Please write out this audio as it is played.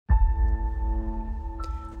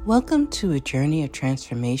Welcome to a journey of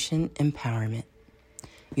transformation empowerment.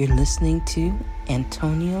 You're listening to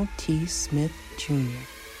Antonio T. Smith Jr.,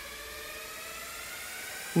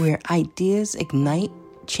 where ideas ignite,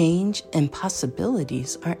 change, and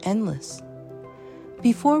possibilities are endless.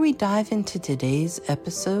 Before we dive into today's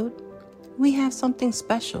episode, we have something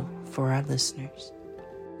special for our listeners.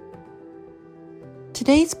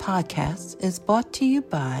 Today's podcast is brought to you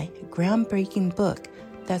by a groundbreaking book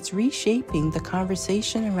that's reshaping the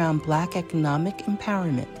conversation around Black economic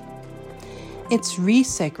empowerment. It's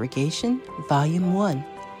Resegregation, Volume 1,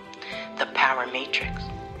 The Power Matrix,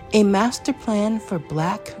 a master plan for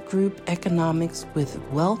Black group economics with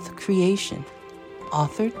wealth creation,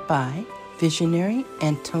 authored by visionary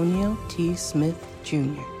Antonio T. Smith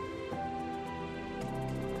Jr.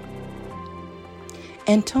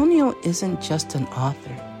 Antonio isn't just an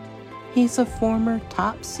author. He's a former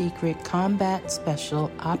top-secret combat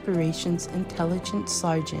special operations intelligence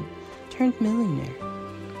sergeant turned millionaire.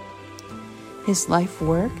 His life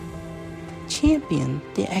work championed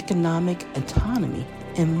the economic autonomy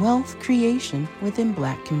and wealth creation within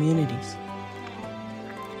Black communities.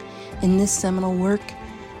 In this seminal work,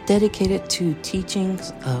 dedicated to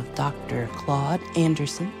teachings of Dr. Claude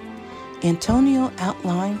Anderson, Antonio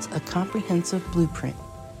outlines a comprehensive blueprint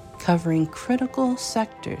covering critical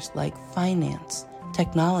sectors like finance,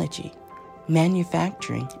 technology,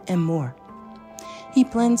 manufacturing, and more. He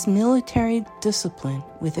blends military discipline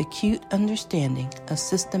with acute understanding of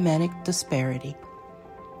systematic disparity.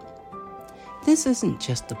 This isn't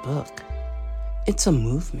just a book. It's a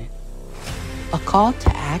movement, a call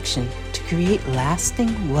to action to create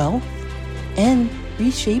lasting wealth and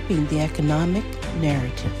reshaping the economic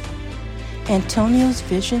narrative. Antonio's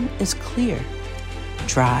vision is clear.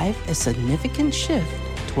 Drive a significant shift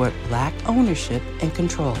toward Black ownership and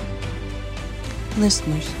control.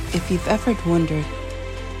 Listeners, if you've ever wondered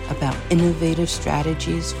about innovative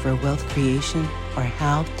strategies for wealth creation or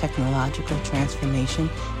how technological transformation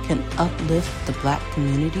can uplift the Black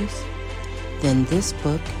communities, then this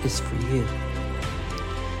book is for you.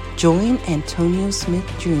 Join Antonio Smith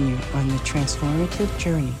Jr. on the transformative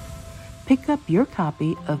journey. Pick up your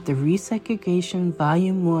copy of the Resegregation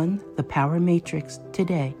Volume 1, The Power Matrix,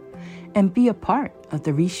 today and be a part of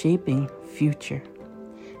the reshaping future.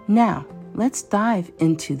 Now, let's dive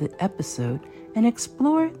into the episode and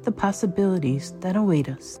explore the possibilities that await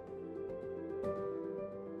us.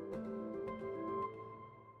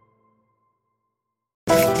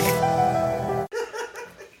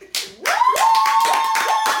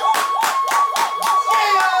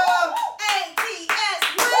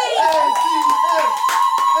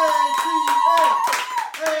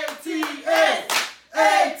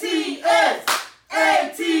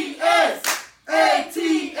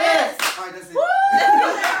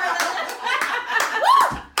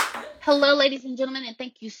 Hello, ladies and gentlemen, and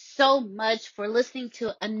thank you so much for listening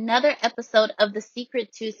to another episode of the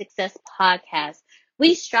Secret to Success podcast.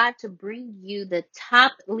 We strive to bring you the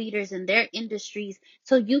top leaders in their industries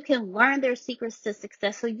so you can learn their secrets to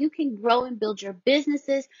success, so you can grow and build your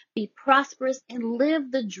businesses, be prosperous, and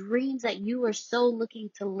live the dreams that you are so looking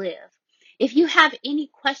to live. If you have any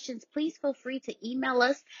questions, please feel free to email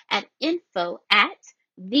us at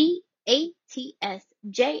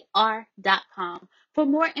info@theatsjr.com for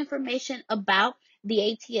more information about the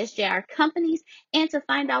ATSJR companies and to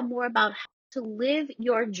find out more about how to live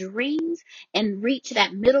your dreams and reach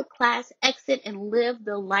that middle class exit and live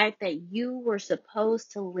the life that you were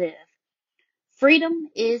supposed to live. Freedom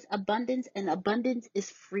is abundance and abundance is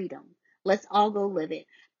freedom. Let's all go live it.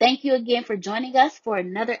 Thank you again for joining us for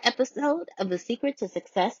another episode of the Secret to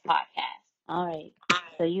Success podcast. All right.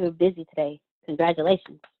 So you were busy today.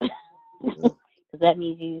 Congratulations. Because that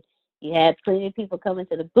means you had plenty of people coming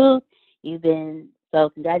to the booth. So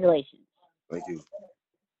congratulations. Thank you.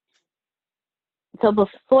 So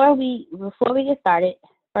before we get started,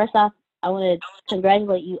 first off, I want to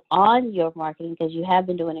congratulate you on your marketing because you have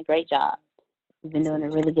been doing a great job. You've been doing a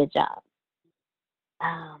really good job.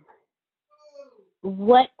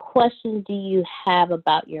 What questions do you have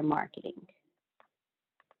about your marketing?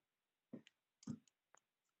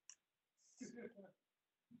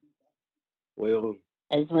 Well,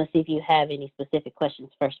 I just want to see if you have any specific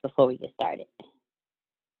questions first before we get started.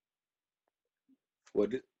 well,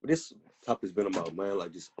 this topic's been on my mind,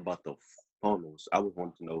 like just about the funnels. I would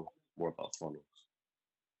want to know more about funnels,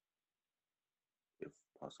 if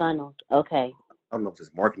possible. Funnels, okay. I don't know if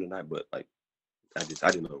it's marketing or not, but like I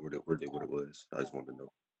didn't know really what it was. I just wanted to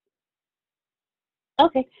know.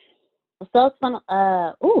 Okay. So it's funnel.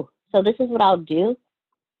 So this is what I'll do.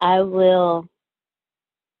 I will,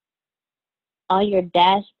 on your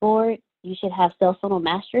dashboard, you should have Sales Funnel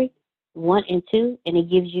Mastery 1 and 2, and it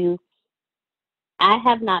gives you. I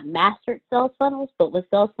have not mastered sales funnels, but what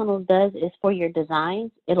sales funnels does is for your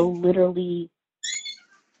designs, it'll literally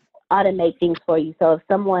automate things for you. So if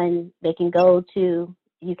someone, they can go to,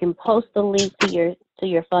 you can post the link to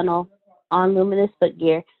your funnel on Luminous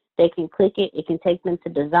Footgear. They can click it. It can take them to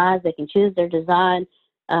designs. They can choose their design,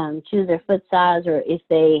 choose their foot size, or if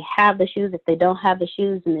they have the shoes, if they don't have the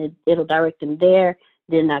shoes, and it'll direct them there.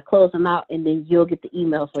 Then I close them out, and then you'll get the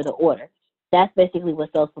email for the order. That's basically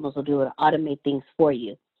what sales funnels will do. It'll automate things for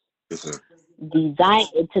you. To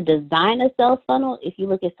design a sales funnel, if you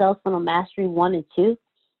look at Sales Funnel Mastery 1 and 2,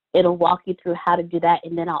 it'll walk you through how to do that.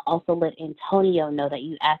 And then I'll also let Antonio know that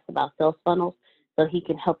you asked about sales funnels, so he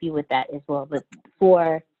can help you with that as well. But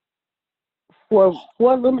for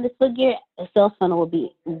Luminous Footgear, a sales funnel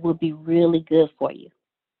would be really good for you.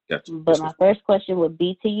 Gotcha. But my first question would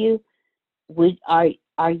be to you: are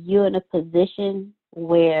you in a position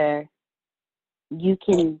where you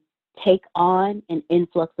can take on an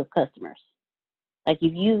influx of customers? Like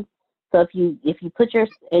if you put your,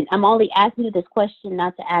 and I'm only asking you this question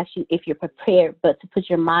not to ask you if you're prepared, but to put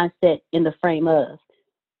your mindset in the frame of,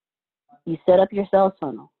 you set up your sales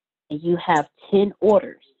funnel and you have 10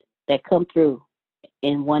 orders that come through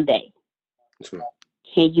in one day. Sure.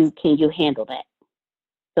 Can you handle that?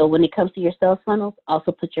 So when it comes to your sales funnels,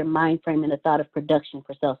 also put your mind frame in the thought of production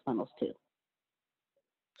for sales funnels too.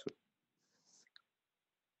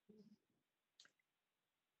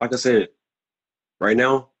 Like I said, right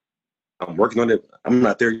now, I'm working on it. I'm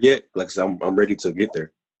not there yet. Like I said, I'm ready to get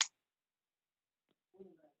there.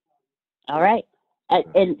 All right.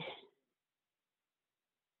 And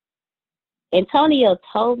Antonio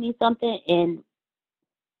told me something, and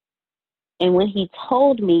when he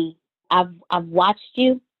told me, I've watched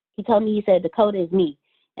you. He told me, he said, Dakota is me.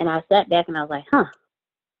 And I sat back and I was like, huh.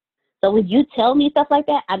 So when you tell me stuff like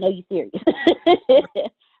that, I know you're serious.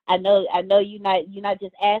 I know you're not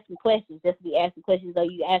just asking questions just to be asking questions, though.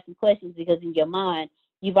 You asking questions because in your mind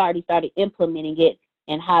you've already started implementing it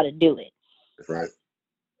and how to do it. That's right.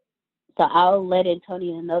 So I'll let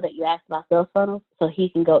Antonio know that you asked about sales funnels, so he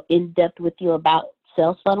can go in depth with you about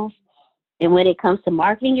sales funnels. And when it comes to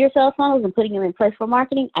marketing your sales funnels and putting them in place for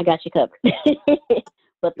marketing, I got you covered.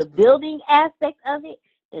 But the building aspect of it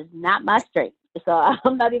is not my strength. So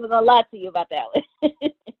I'm not even gonna lie to you about that one.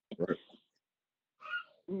 Right.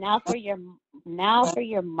 Now for your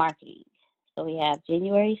marketing. So we have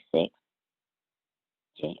January 6th.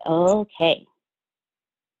 Okay.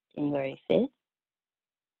 January 5th.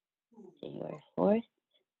 January 4th.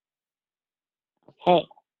 Okay.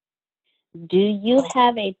 Do you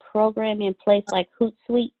have a program in place like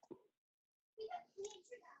Hootsuite?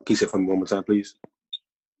 Can you say it for me one more time, please?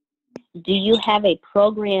 Do you have a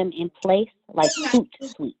program in place like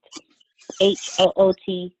Hootsuite?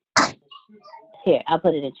 HOOT. Here, I'll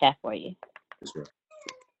put it in chat for you. That's right.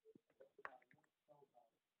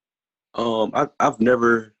 I've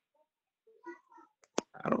never.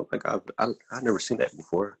 I don't think I've never seen that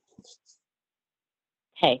before.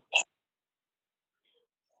 Okay.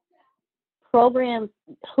 Programs,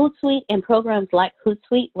 Hootsuite and programs like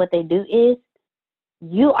Hootsuite, what they do is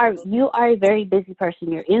you are a very busy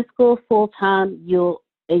person. You're in school full time. You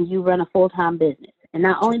run a full time business, and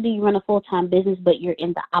not only do you run a full time business, but you're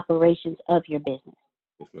in the operations of your business.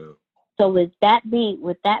 Yeah. So with that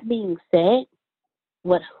being said,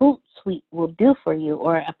 what Hootsuite will do for you,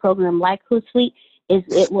 or a program like Hootsuite, is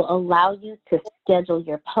it will allow you to schedule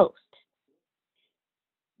your post,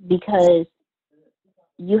 because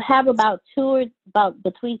you have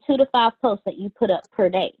between 2 to 5 posts that you put up per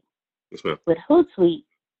day. Yes, ma'am. With Hootsuite,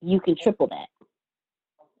 you can triple that,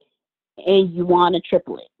 and you want to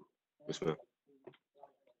triple it. Yes, ma'am.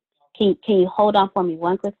 Can you hold on for me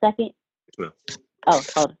one quick second? Yes, ma'am. Oh,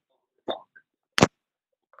 hold on.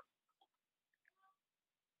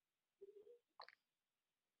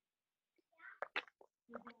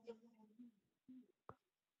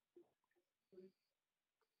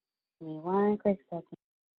 Give me one quick second.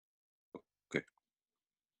 Okay.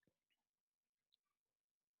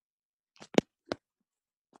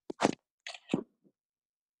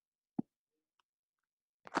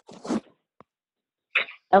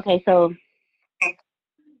 Okay, so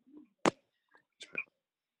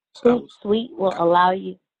Hootsuite will allow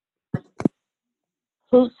you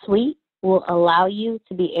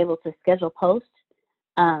to be able to schedule posts.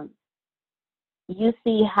 You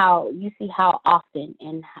see how often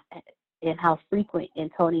and how frequent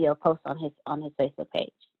Antonio posts on his Facebook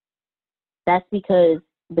page. That's because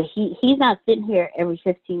he's not sitting here every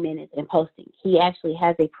 15 minutes and posting. He actually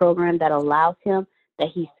has a program that allows him that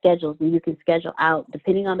he schedules, and you can schedule out,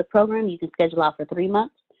 depending on the program, you can schedule out for 3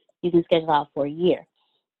 months, you can schedule out for a year.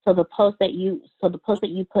 So the post that you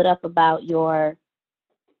put up about the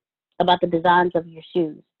designs of your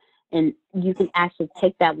shoes, and you can actually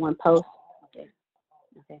take that one post.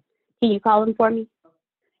 Okay. Can you call them for me?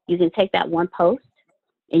 You can take that one post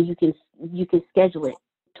and you can schedule it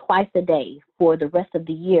twice a day for the rest of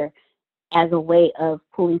the year as a way of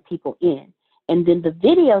pulling people in. And then the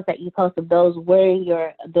videos that you post of those wearing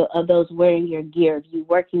your gear, of you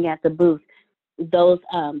working at the booth, those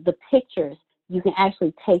the pictures, you can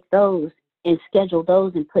actually take those and schedule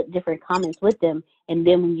those and put different comments with them. And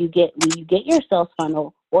then when you get your sales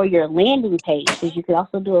funnel or your landing page, because you could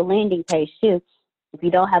also do a landing page too. If you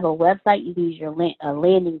don't have a website, you can use your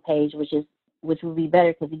landing page, which would be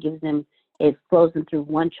better because it flows them through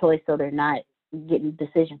one choice, so they're not getting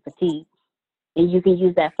decision fatigue. And you can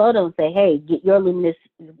use that photo and say, hey, get your luminous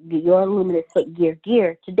footgear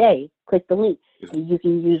gear today. Click the link. And you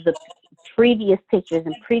can use the previous pictures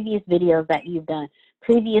and previous videos that you've done,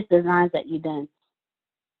 previous designs that you've done.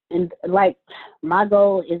 And like my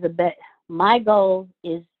goal is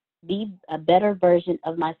be a better version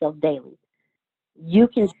of myself daily. You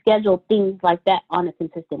can schedule things like that on a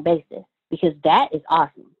consistent basis, because that is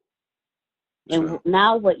awesome. And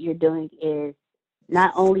now what you're doing is,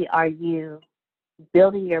 not only are you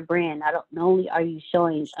building your brand, not only are you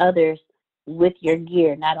showing others with your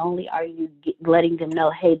gear, not only are you letting them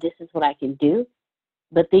know, hey, this is what I can do,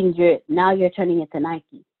 but then you're turning into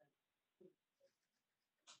Nike.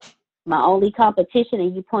 My only competition,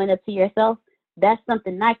 and you point up to yourself, that's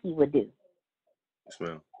something Nike would do.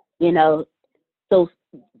 You know, so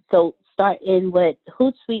start in what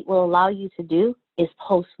Hootsuite will allow you to do is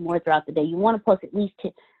post more throughout the day. You want to post at least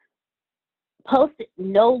post it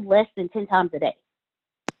no less than 10 times a day.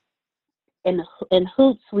 And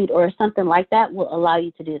Hootsuite or something like that will allow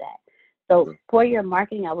you to do that. So for your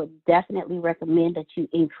marketing, I would definitely recommend that you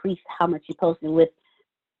increase how much you post. And with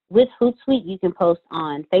Hootsuite, you can post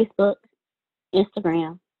on Facebook,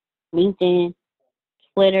 Instagram, LinkedIn,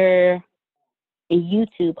 Twitter, and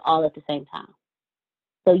YouTube all at the same time.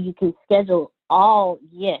 So you can schedule all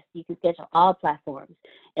platforms,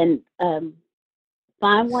 and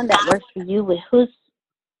find one that works for you with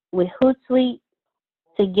Hootsuite.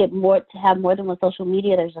 To have more than one social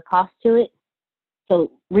media, there's a cost to it.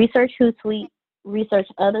 So research Hootsuite, research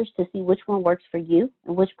others to see which one works for you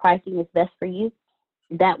and which pricing is best for you.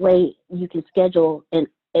 That way you can schedule, and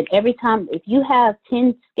every time, if you have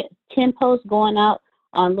 10 posts going out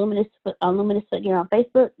on Luminous Footgear on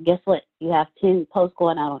Facebook, guess what? You have 10 posts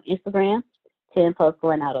going out on Instagram, 10 posts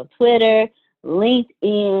going out on Twitter,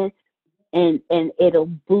 LinkedIn, and it'll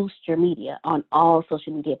boost your media on all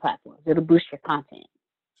social media platforms. It'll boost your content.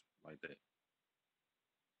 Like that.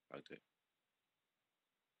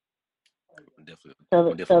 Definitely.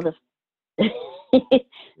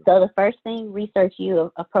 So the first thing, research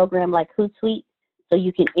a program like Hootsuite, so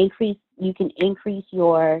you can increase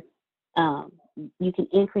your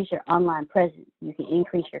online presence. You can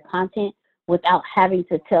increase your content without having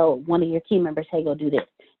to tell one of your team members, hey, go do this.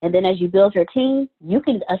 And then as you build your team, you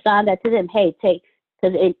can assign that to them. Hey, because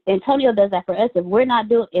Antonio does that for us. If we're not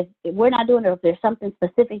doing it, if there's something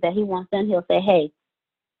specific that he wants done, he'll say, hey,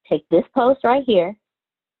 take this post right here,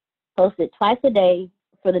 post it twice a day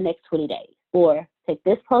for the next 20 days. Or take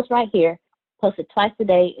this post right here, post it twice a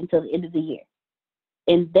day until the end of the year.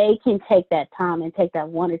 And they can take that time and take that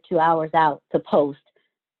 1 or 2 hours out to post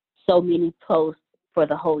so many posts for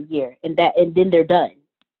the whole year. And then they're done.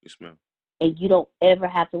 Yes, ma'am. And you don't ever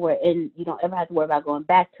have to worry about going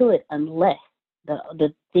back to it unless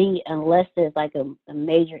unless there's like a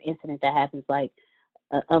major incident that happens, like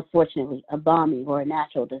unfortunately a bombing or a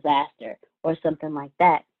natural disaster or something like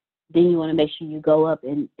that. Then you want to make sure you go up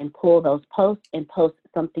and pull those posts and post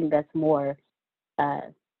something that's more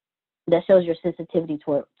that shows your sensitivity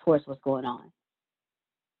towards what's going on.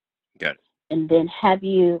 Got it. And then have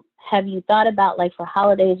you thought about, like, for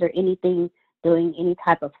holidays or anything, doing any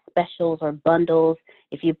type of specials or bundles?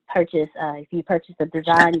 If you purchase a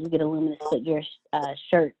design, you get a Luminous Footgear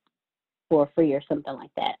shirt for free or something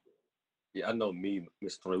like that. Yeah, I know me,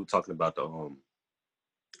 Mr. Tony, we're talking about the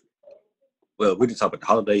well, we didn't talk about the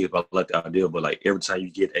holidays, but I like the idea. But like every time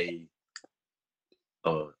you get a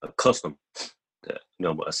custom,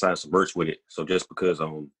 assign some merch with it. So just because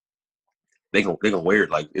they gonna wear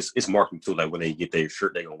it, like it's marketing too. Like when they get their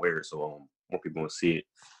shirt, they gonna wear it. So more people gonna see it.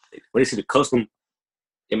 When they see the custom,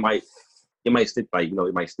 it might stick, like,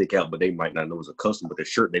 it might stick out, but they might not know it's a custom. But the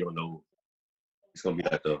shirt, they don't know it's gonna be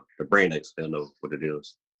like the brand name. They'll know what it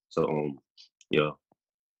is. So yeah.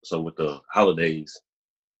 So with the holidays,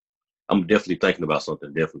 I'm definitely thinking about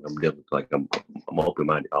something. Definitely like I'm open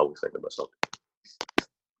minded. Always thinking about something.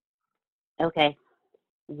 Okay.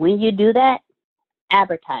 When you do that,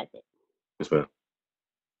 advertise it. Yes, ma'am.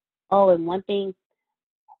 Oh, and one thing,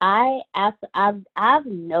 I've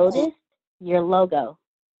noticed your logo.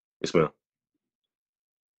 Yes, ma'am.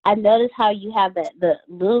 I noticed how you have the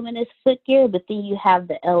luminous footgear, but then you have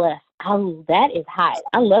the LF. Oh, that is high.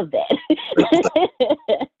 I love that.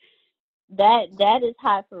 that is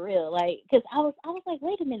high for real. Like, because I was like,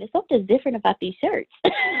 wait a minute, something's different about these shirts.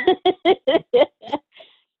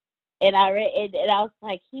 And I read and I was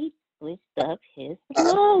like, he switched up his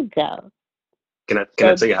logo. Can I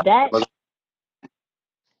tell you how?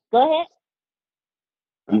 Go ahead.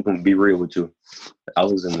 I'm gonna be real with you. I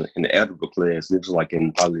was in the algebra class. It was like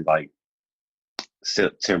in probably like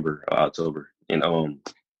September or October, and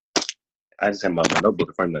I just had my notebook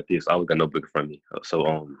in front of me like this. I always got a notebook in front of me.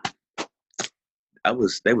 So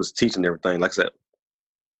they was teaching everything. Like I said,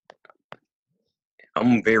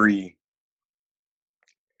 I'm very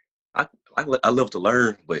I love to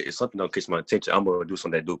learn, but if something don't catch my attention, I'm gonna do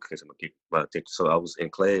something that do catch my attention. So I was in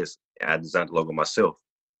class and I designed the logo myself.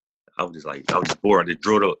 I was just bored. I just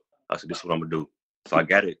drew it up. I said, "This is what I'm gonna do." So I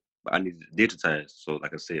got it, but I needed to digitize. So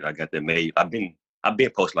like I said, I got that made. I've been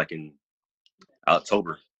posted like in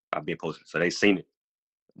October. I've been posted, so they seen it.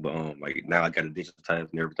 But like now I got it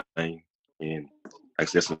digitized and everything, and like I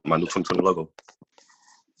said, that's my new 2020 logo.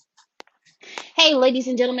 Hey, ladies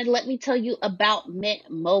and gentlemen, let me tell you about Mint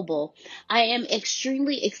Mobile. I am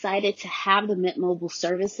extremely excited to have the Mint Mobile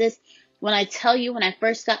services. When I tell you, when I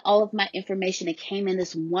first got all of my information, it came in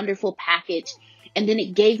this wonderful package. And then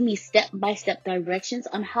it gave me step-by-step directions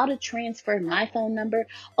on how to transfer my phone number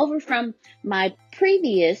over from my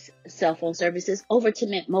previous cell phone services over to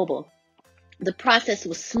Mint Mobile. The process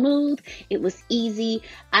was smooth. It was easy.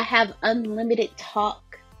 I have unlimited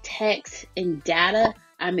talk, text, and data.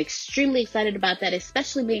 I'm extremely excited about that,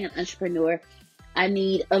 especially being an entrepreneur. I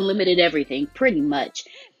need unlimited everything, pretty much.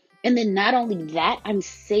 And then not only that, I'm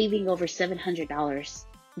saving over $700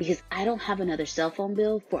 because I don't have another cell phone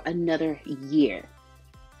bill for another year.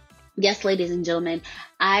 Yes, ladies and gentlemen,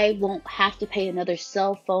 I won't have to pay another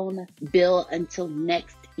cell phone bill until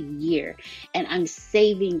next year. And I'm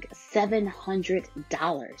saving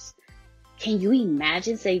 $700. Can you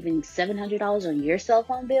imagine saving $700 on your cell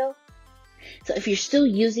phone bill? So if you're still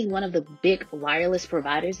using one of the big wireless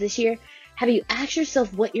providers this year, have you asked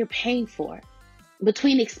yourself what you're paying for?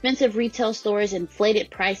 Between expensive retail stores, inflated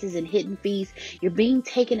prices, and hidden fees, you're being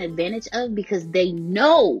taken advantage of because they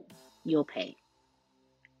know you'll pay.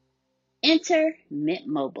 Enter Mint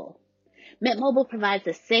Mobile. Mint Mobile provides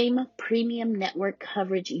the same premium network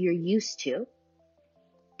coverage you're used to,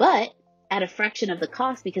 but at a fraction of the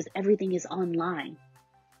cost because everything is online.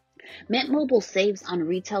 Mint Mobile saves on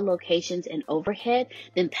retail locations and overhead,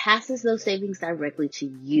 then passes those savings directly to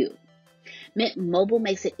you. Mint Mobile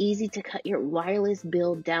makes it easy to cut your wireless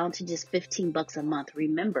bill down to just $15 a month.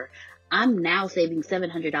 Remember, I'm now saving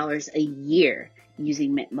 $700 a year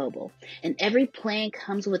using Mint Mobile. And every plan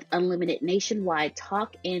comes with unlimited nationwide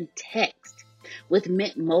talk and text. With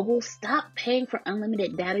Mint Mobile, stop paying for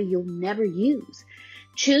unlimited data you'll never use.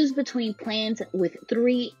 Choose between plans with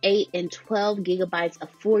 3, 8, and 12 gigabytes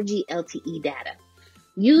of 4G LTE data.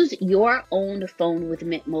 Use your own phone with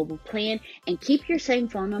Mint Mobile plan and keep your same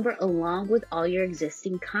phone number along with all your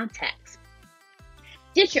existing contacts.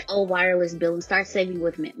 Ditch your old wireless bill and start saving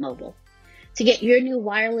with Mint Mobile. To get your new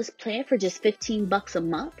wireless plan for just $15 a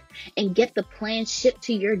month and get the plan shipped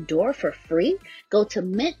to your door for free, go to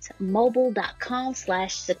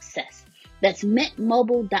mintmobile.com/success. That's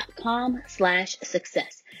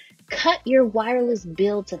mintmobile.com/success. Cut your wireless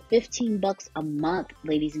bill to $15 a month,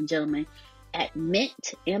 ladies and gentlemen, at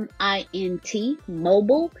Mint, MINT,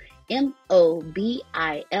 mobile,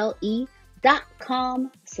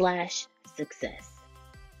 MOBILE.com/success.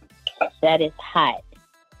 That is hot.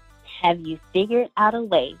 Have you figured out a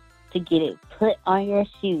way to get it put on your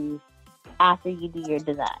shoes after you do your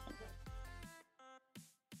design?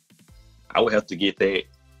 I would have to get that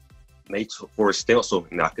made for a stencil,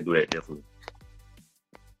 and I could do that definitely.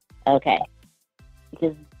 Okay.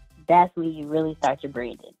 Because that's when you really start your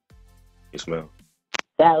branding. Yes, ma'am.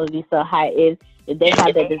 That would be so high. If they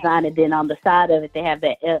have that design, and then on the side of it, they have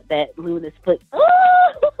that luminous foot.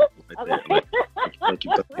 Like thank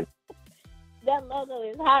you. That logo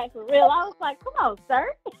is high for real. I was like, come on,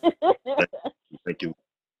 sir. Thank you.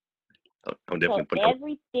 I'm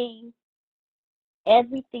definitely So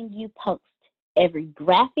everything you post, every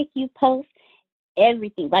graphic you post,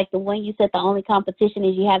 everything, like the one you said, the only competition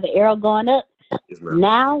is you have an arrow going up. Yes, ma'am.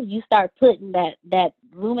 Now you start putting that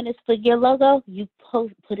luminous figure logo, you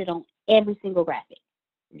put it on every single graphic.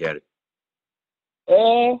 Got it.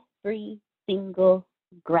 Every single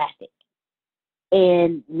graphic.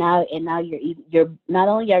 And now you're not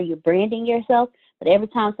only are you branding yourself, but every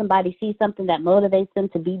time somebody sees something that motivates them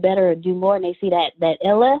to be better or do more, and they see that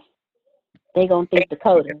LS, they're gonna think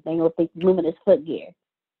Dakota. They're gonna think Luminous Footgear.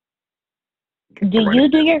 Do you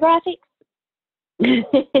do your graphics? You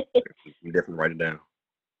definitely write it down.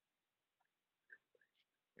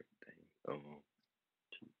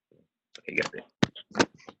 Okay, got it.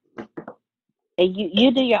 And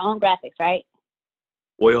you do your own graphics, right?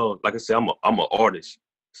 Well, like I said, I'm an artist,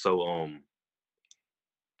 so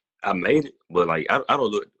I made it, but like I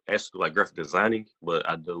don't look actually like graphic designing, but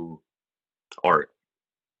I do art.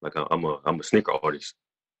 Like I'm a sneaker artist.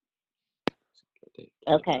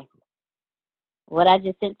 Okay. What I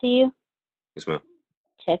just sent to you, Yes, ma'am.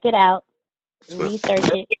 check it out, Yes, ma'am.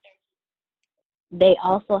 research it. They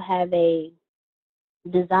also have a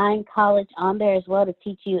design college on there as well to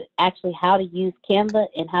teach you actually how to use Canva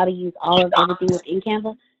and how to use all of everything within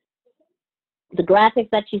Canva. The graphics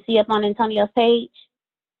that you see up on Antonio's page,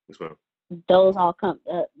 Yes, ma'am. those all come,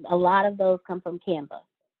 a lot of those come from Canva.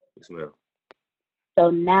 Yes, ma'am. So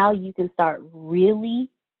now you can start really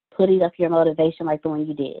putting up your motivation like the one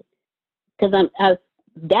you did. Because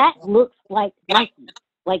that looks like Nike.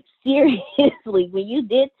 Like, seriously, when you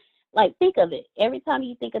did, like, think of it. Every time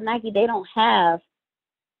you think of Nike, they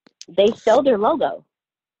show their logo.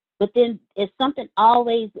 But then it's something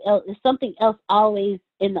else always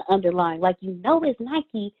in the underlying. Like, it's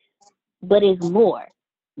Nike, but it's more.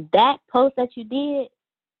 That post that you did,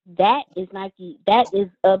 that is Nike. That is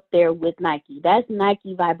up there with Nike. That's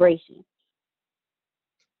Nike vibration.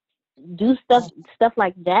 Do stuff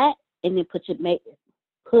like that, and then put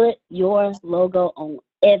your logo on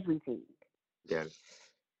everything. Got it.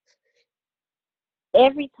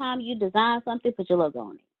 Every time you design something, put your logo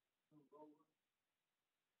on it.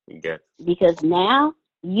 You got it. Because now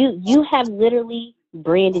you have literally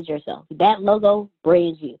branded yourself. That logo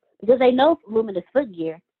brands you. Because they know Luminous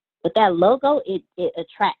Footgear, but that logo, it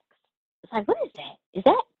attracts. It's like, what is that? Is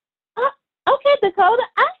that? Okay, Dakota,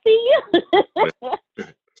 I see you.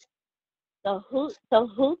 So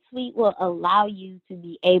Hootsuite will allow you to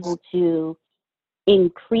be able to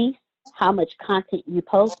increase how much content you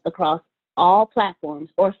post across all platforms,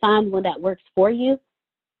 or find one that works for you.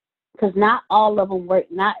 Because not all of them work.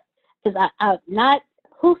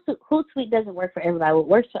 Hootsuite doesn't work for everybody. What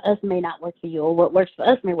works for us may not work for you, or what works for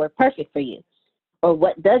us may work perfect for you. Or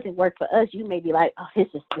what doesn't work for us, you may be like, oh, this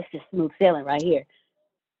is smooth sailing right here.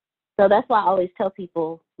 So that's why I always tell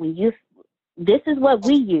people, this is what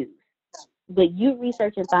we use, but you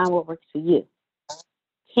research and find what works for you.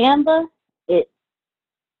 Canva,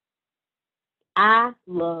 I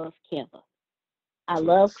love Canva. I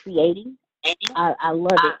love creating. I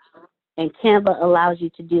love it. And Canva allows you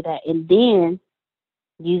to do that. And then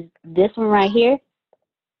use this one right here.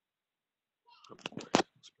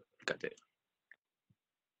 Got that.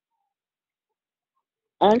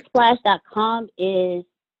 Unsplash.com is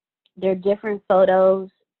their different photos,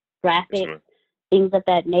 graphics, things of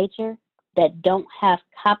that nature that don't have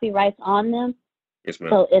copyrights on them. Yes,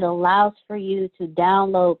 ma'am. So it allows for you to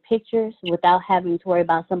download pictures without having to worry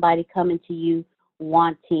about somebody coming to you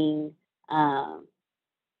wanting the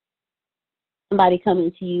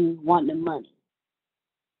money.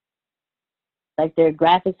 Like, there are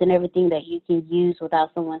graphics and everything that you can use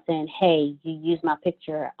without someone saying, hey, you used my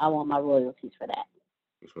picture, I want my royalties for that.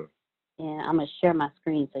 Yes, ma'am. And I'm going to share my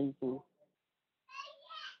screen so you can.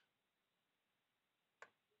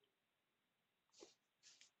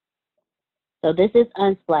 So this is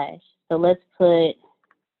Unsplash. So let's put,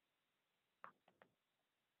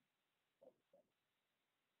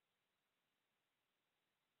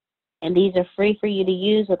 and these are free for you to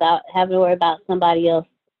use without having to worry about somebody else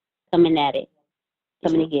coming to get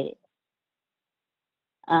it.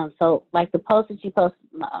 So like the post that you post,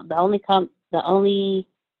 the only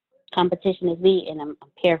competition is me, and I'm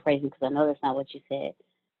paraphrasing because I know that's not what you said.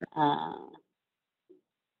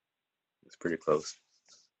 It's pretty close.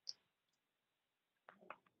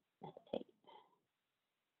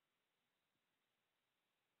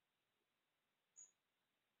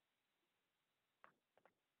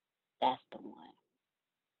 That's the one.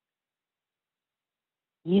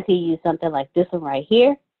 You can use something like this one right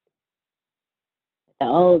here.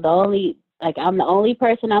 I'm the only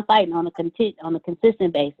person I'm fighting on a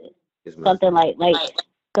consistent basis. Yes, ma'am. Something like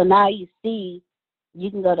so now you see, you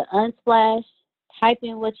can go to Unsplash, type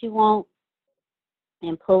in what you want,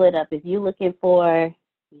 and pull it up. If you're looking for, let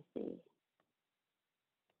me see.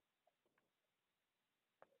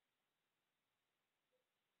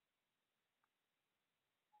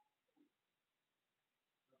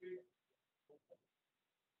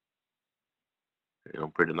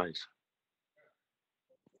 Pretty nice.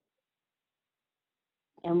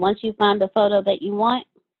 And once you find the photo that you want,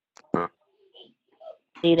 Huh.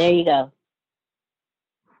 see, there you go.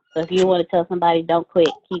 So if you want to tell somebody, don't quit,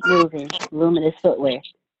 keep moving, luminous footwear.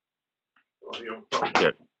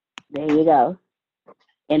 Yeah. There you go.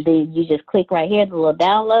 And then you just click right here, the little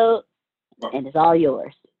download, and it's all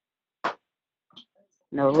yours.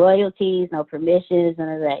 No royalties, no permissions, none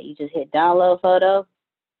of that. You just hit download photo,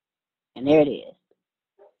 and there it is.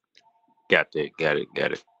 Got it. Can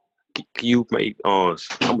you make I'm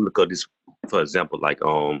gonna look up this for example, like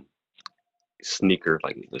sneaker,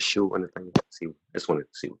 like the shoe and the thing. See, just want to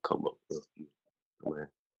see what come up. Man.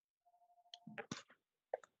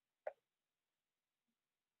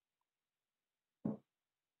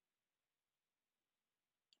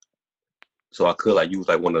 So I could like use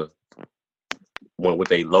like one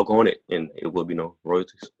with a logo on it, and it will be no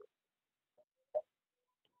royalties.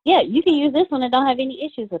 Yeah, you can use this one and don't have any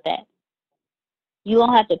issues with that. You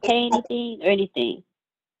won't have to pay anything or anything.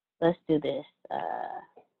 Let's do this.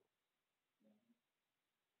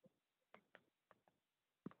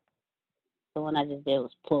 The one I just did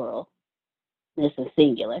was plural. This is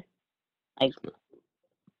singular. Like,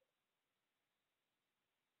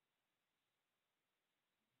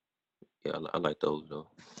 Yeah, I like those though.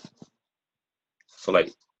 So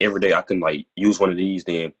like every day I can like use one of these,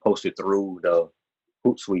 then post it through the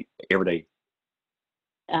Hootsuite every day.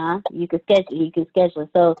 you can schedule it.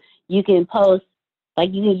 So you can post,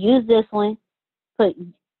 like you can use this one,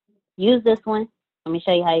 use this one. Let me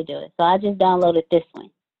show you how you do it. So I just downloaded this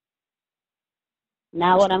one.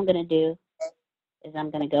 Now what I'm gonna do is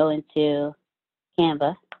I'm gonna go into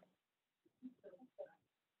Canva.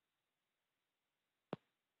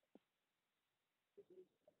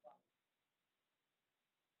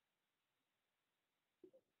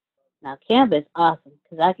 Now Canva is awesome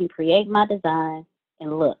because I can create my design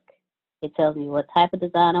and look. It tells me what type of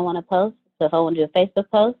design I want to post. So if I want to do a Facebook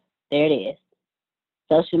post, there it is.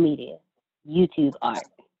 Social media, YouTube art.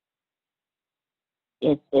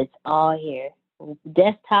 It's all here.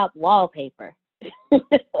 Desktop wallpaper.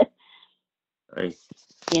 Right.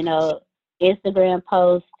 You know, Instagram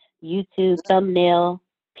post, YouTube thumbnail,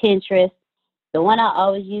 Pinterest. The one I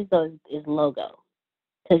always use though is logo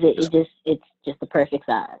because it's just the perfect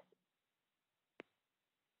size.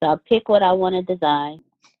 So I'll pick what I want to design.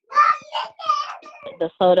 The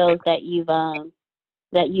photos that you've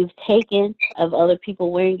taken of other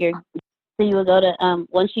people wearing your. So you will go to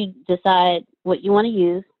once you decide what you want to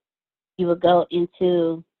use, you will go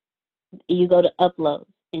to upload,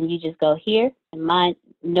 and you just go here and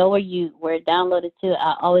know where it downloaded to.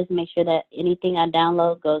 I always make sure that anything I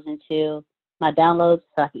download goes into my downloads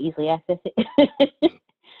so I can easily access it.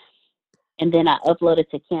 And then I upload it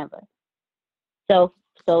to Canva. So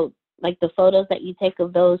like the photos that you take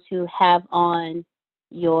of those who have on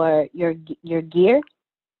your gear,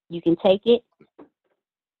 you can take it,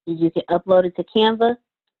 you can upload it to Canva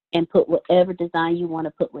and put whatever design you want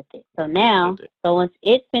to put with it. So now, once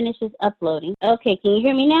it finishes uploading, okay, can you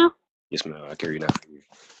hear me now? Yes, ma'am. I carry you now.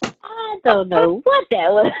 I don't know what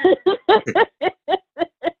that was.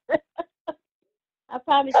 I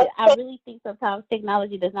promise you, I really think sometimes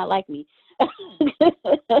technology does not like me.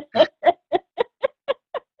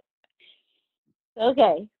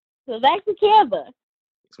 Okay, so back to Canva.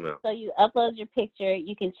 So you upload your picture.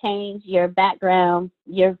 You can change your background,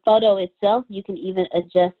 your photo itself. You can even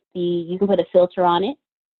adjust you can put a filter on it.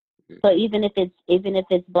 So even if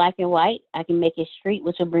it's black and white, I can make it street,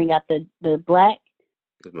 which will bring out the black.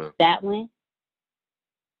 That one.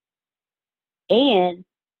 And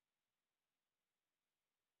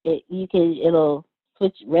it'll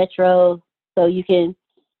switch retro, so you can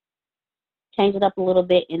change it up a little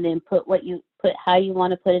bit and then put how you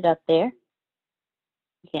want to put it up there.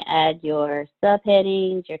 You can add your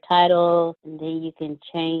subheadings, your title, and then you can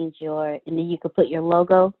and then you can put your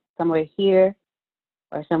logo somewhere here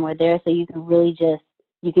or somewhere there. So you can really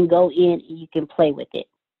you can go in and you can play with it.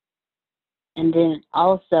 And then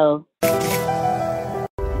also,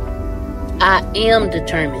 I am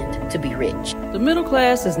determined to be rich. The middle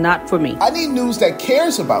class is not for me. I need news that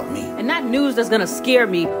cares about me. And not news that's going to scare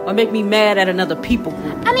me or make me mad at another people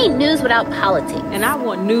group. I need news without politics. And I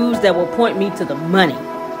want news that will point me to the money.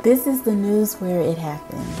 This is the news where it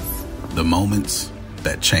happens. The moments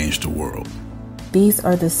that change the world. These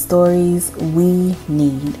are the stories we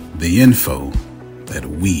need. The info that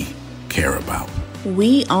we care about.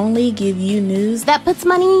 We only give you news that puts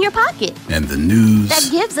money in your pocket. And the news that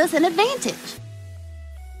gives us an advantage.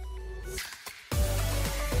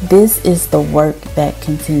 This is the work that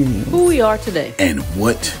continues. Who we are today. And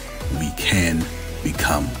what we can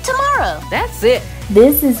become tomorrow. Tomorrow. That's it.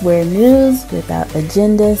 This is where news without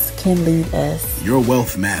agendas can lead us. Your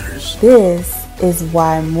wealth matters. This is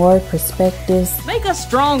why more perspectives make us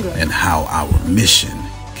stronger. And how our mission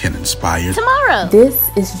can inspire tomorrow. This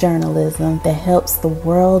is journalism that helps the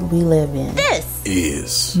world we live in. This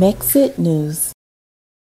is Mexit News.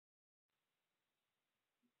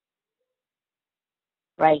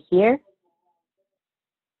 Right here,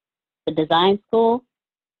 the design school.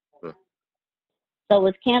 So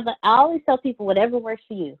with Canva, I always tell people whatever works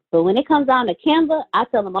for you. But when it comes down to Canva, I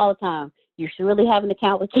tell them all the time, you should really have an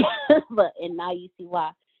account with Canva. And now you see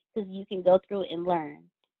why. Because you can go through and learn.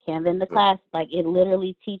 Canva in the class, like it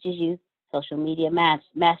literally teaches you social media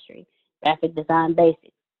mastery, graphic design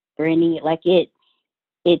basics, branding. Like it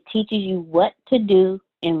teaches you what to do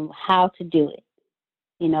and how to do it.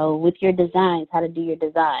 You know, with your designs, how to do your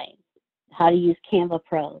design, how to use Canva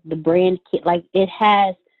Pro, the brand kit. Like it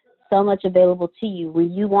has so much available to you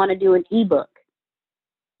when you want to do an ebook.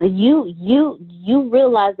 You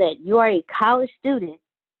realize that you are a college student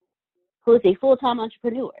who is a full-time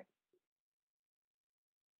entrepreneur.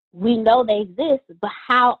 We know they exist, but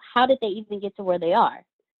how did they even get to where they are?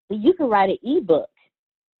 So you can write an ebook,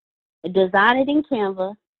 design it in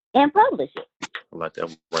Canva, and publish it. I like that.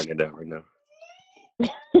 I'm writing it down right now.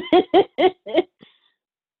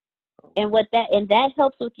 And that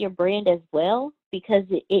helps with your brand as well, because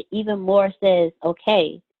it even more says,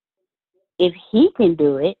 okay, if he can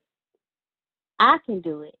do it, I can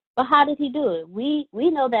do it. But how did he do it? We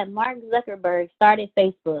know that Mark Zuckerberg started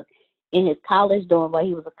Facebook in his college dorm while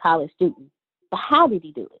he was a college student. But how did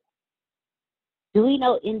he do it? Do we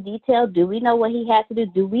know in detail? Do we know what he had to do?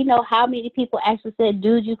 Do we know how many people actually said,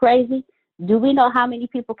 dude, you crazy? Do we know how many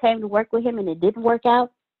people came to work with him and it didn't work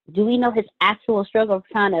out? Do we know his actual struggle of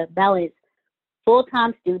trying to balance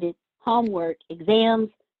full-time students, homework, exams,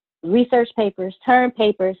 research papers, term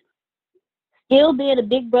papers, still being a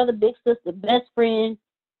big brother, big sister, best friend,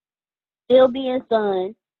 still being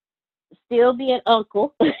son, still being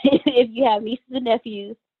uncle, if you have nieces and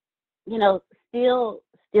nephews, you know, still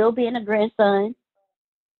being a grandson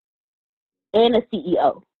and a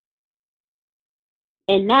CEO.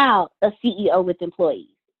 And now a CEO with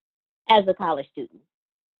employees as a college student.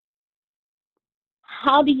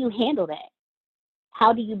 How do you handle that?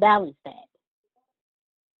 How do you balance that?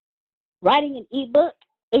 Writing an ebook,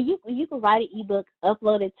 and you can write an ebook,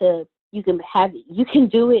 upload it to, you can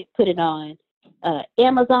do it, put it on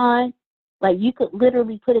Amazon. Like you could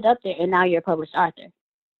literally put it up there, and now you're a published author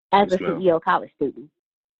as a CEO college student.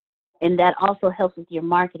 And that also helps with your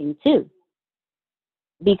marketing too.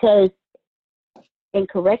 Because, and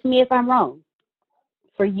correct me if I'm wrong,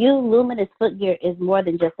 for you, Luminous Footgear is more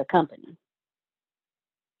than just a company.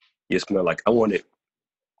 Yes, ma'am. Like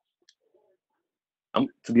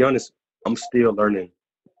to be honest, I'm still learning.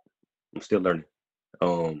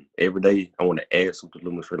 Every day I want to add something to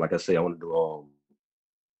Luminous. Like I say, I want to do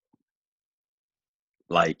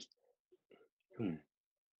like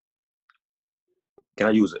can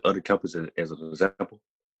I use other companies as an example?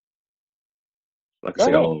 Like I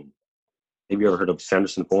say, have you ever heard of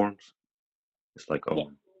Sanderson Farms? It's like Yeah.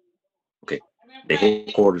 Okay, the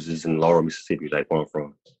headquarters is in Laurel, Mississippi, like where I'm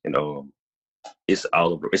from, and it's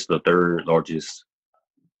all over. It's the third largest,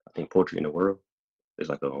 I think, poultry in the world. It's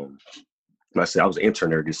like like I said, I was an intern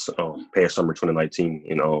there this past summer 2019,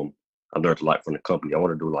 and I learned a lot from the company. I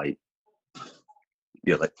want to do like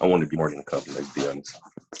I want to be more than a company. Let's be honest.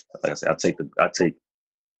 Like I said, I take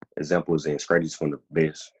examples and strategies from the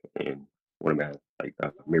best, and what am I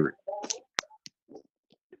mirror.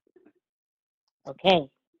 Okay.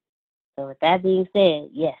 So with that being said,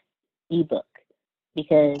 yes, ebook.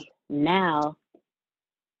 Because now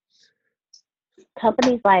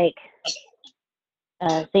companies like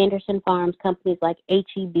Sanderson Farms, companies like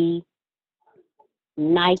HEB,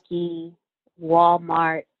 Nike,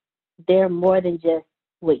 Walmart, they're more than just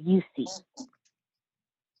what you see.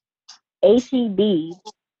 HEB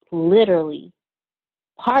literally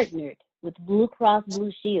partnered with Blue Cross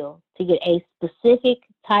Blue Shield to get a specific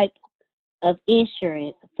type of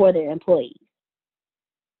insurance for their employees.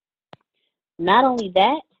 Not only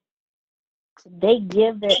that, they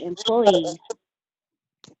give their employees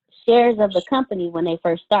shares of the company when they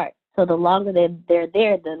first start. So the longer they're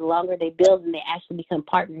there, the longer they build and they actually become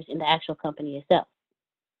partners in the actual company itself.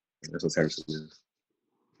 That's what Sanderson is.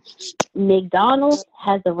 McDonald's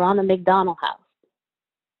has the Ronald McDonald House.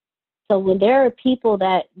 So when there are people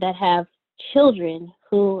that have children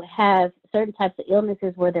who have certain types of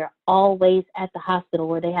illnesses where they're always at the hospital,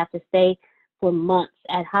 where they have to stay for months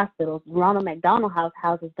at hospitals, Ronald McDonald House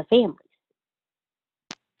houses the families.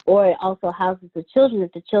 or it also houses the children.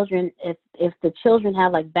 If the children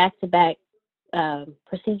have like back-to-back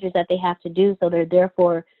procedures that they have to do, so they're there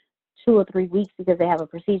for 2 or 3 weeks because they have a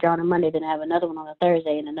procedure on a Monday, then have another one on a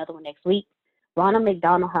Thursday and another one next week. Ronald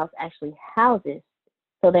McDonald House actually houses,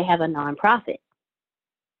 so they have a nonprofit.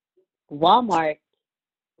 Walmart,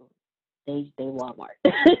 they Walmart.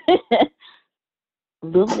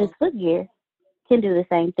 Luminous Footgear can do the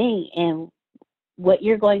same thing, and what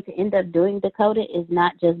you're going to end up doing, Dakota, is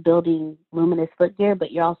not just building Luminous Footgear,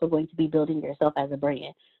 but you're also going to be building yourself as a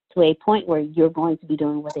brand to a point where you're going to be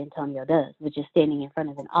doing what Antonio does, which is standing in front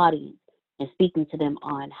of an audience and speaking to them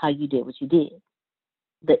on how you did what you did.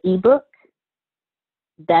 The ebook,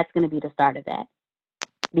 that's going to be the start of that.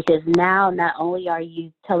 Because now not only are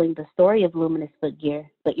you telling the story of Luminous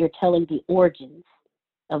Footgear, but you're telling the origins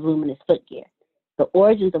of Luminous Footgear. The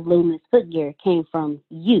origins of Luminous Footgear came from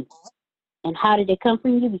you. And how did it come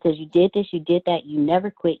from you? Because you did this, you did that, you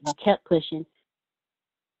never quit, you kept pushing.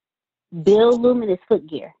 Build Luminous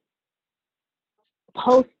Footgear.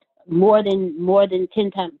 Post more than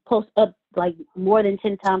 10 times. Post up like more than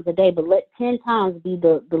 10 times a day, but let 10 times be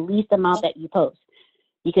the least amount that you post,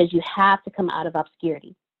 because you have to come out of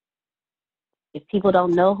obscurity. If people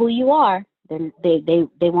don't know who you are, then they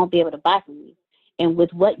won't be able to buy from you. And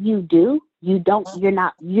with what you do, you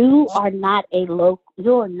are not a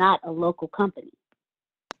local company.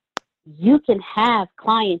 You can have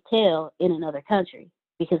clientele in another country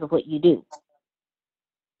because of what you do.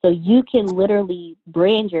 So you can literally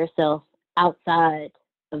brand yourself outside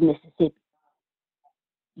of Mississippi.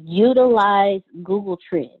 Utilize Google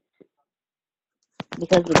Trends.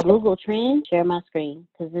 Because with Google Trends, share my screen,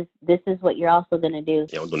 because this is what you're also going to do.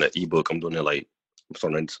 Yeah, I'm doing that ebook. I'm doing that I'm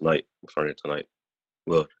starting it tonight.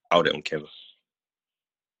 Well, out there on Canva.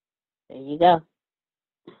 There you go.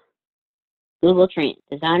 Google Trends,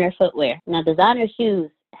 designer footwear. Now, designer shoes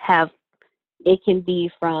it can be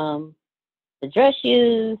from the dress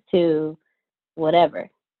shoes to whatever.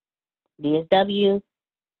 DSW,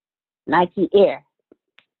 Nike Air.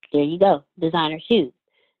 There you go, designer shoes.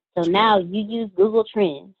 So now you use Google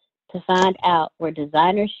Trends to find out where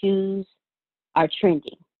designer shoes are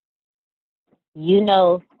trending. You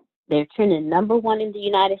know they're trending number 1 in the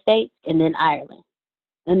United States and then Ireland.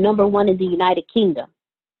 And number 1 in the United Kingdom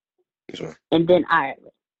and then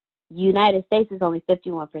Ireland. United States is only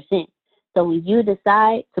 51%. So when you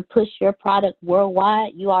decide to push your product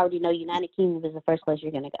worldwide, you already know United Kingdom is the first place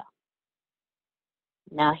you're going to go.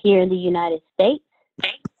 Now here in the United States,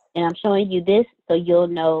 and I'm showing you this so you'll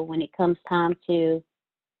know when it comes time to,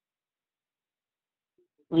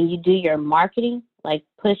 when you do your marketing,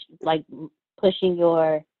 pushing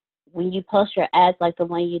when you post your ads like the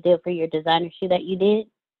one you did for your designer shoe that you did.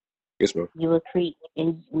 Yes, ma'am. You will create,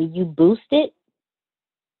 and when you boost it,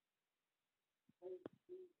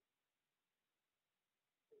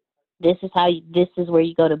 this is where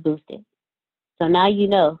you go to boost it. So now you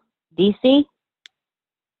know DC,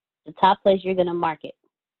 the top place you're gonna market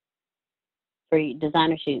for your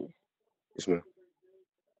designer shoes. Yes, ma'am.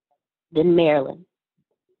 Then Maryland,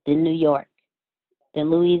 then New York, then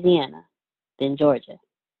Louisiana, then Georgia.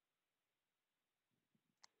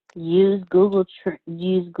 Use Google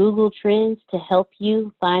Trends to help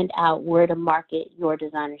you find out where to market your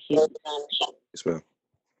designer shoes. Yes, ma'am.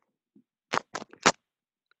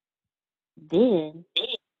 Then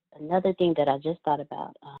another thing that I just thought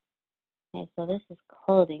about. Okay, so this is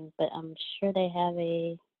clothing, but I'm sure they have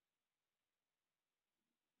a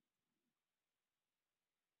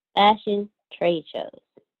fashion trade shows.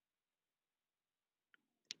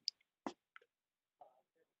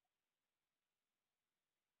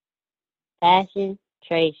 Fashion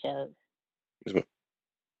trade shows. Yes, ma'am.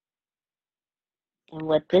 And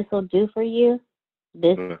what this will do for you,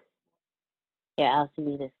 I'll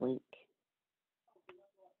send you this link.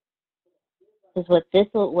 Because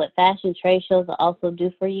what fashion trade shows will also do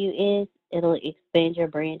for you is it'll expand your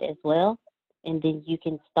brand as well, and then you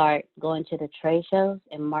can start going to the trade shows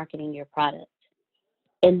and marketing your products,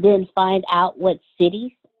 and then find out what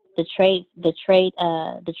cities the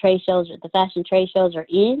fashion trade shows are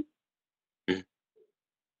in,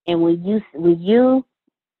 and when you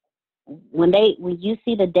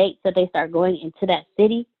see the dates that they start going into that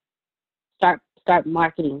city, start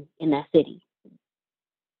marketing in that city.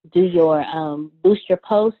 Do your boost your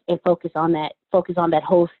post and focus on that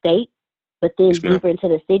whole state, but then deeper into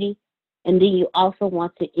the city. And then you also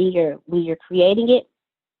want to when you're creating it,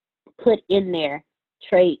 put in there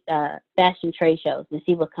fashion trade shows and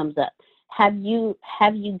see what comes up. Have you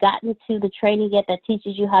gotten to the training yet that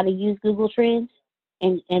teaches you how to use Google Trends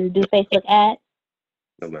and do Facebook ads?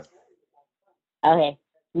 No, ma'am. Okay,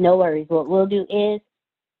 no worries. What we'll do is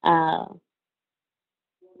Uh,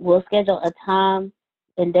 we'll schedule a time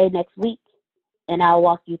and day next week, and I'll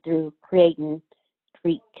walk you through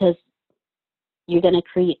because you're going to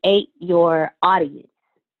create your audience.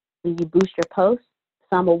 When you boost your post,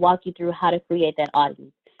 some will walk you through how to create that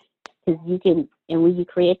audience. Because and when you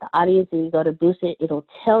create the audience and you go to boost it, it'll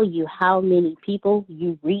tell you how many people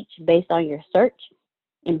you reach based on your search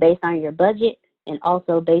and based on your budget, and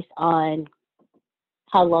also based on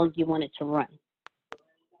how long you want it to run.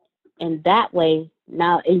 And that way,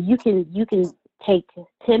 now you can take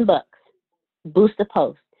 $10, boost a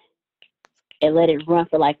post, and let it run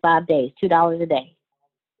for like 5 days, $2 a day,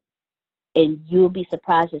 and you'll be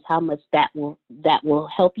surprised at how much that will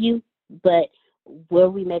help you. But where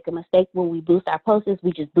we make a mistake when we boost our posts is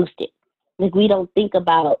we just boost it. Like, we don't think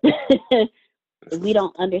about we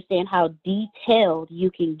don't understand how detailed you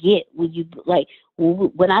can get when you, like,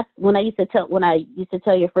 when I used to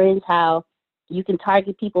tell your friends how you can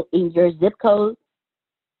target people in your zip code,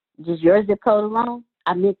 just your zip code alone.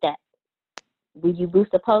 I meant that when you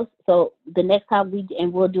boost a post. So the next time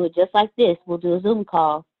we'll do it just like this. We'll do a Zoom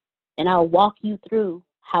call, and I'll walk you through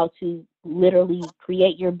how to literally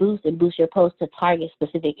create your boost and boost your post to target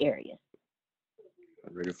specific areas.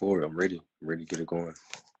 I'm ready for it. I'm ready to get it going.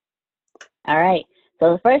 All right.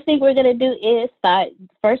 So the first thing we're gonna do is find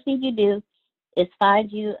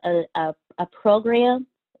you a program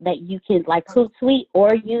that you can, like Hootsuite,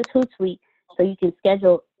 or use Hootsuite, so you can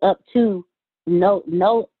schedule up to no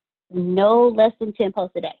less than 10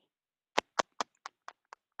 posts a day.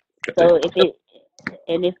 So if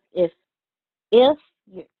you're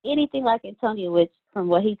anything like Antonio, which from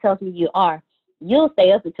what he tells me you are, you'll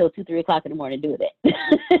stay up until 2-3 o'clock in the morning doing that.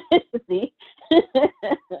 See?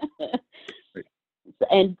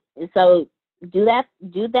 And so do that,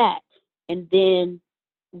 and then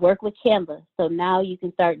work with Canva. So now you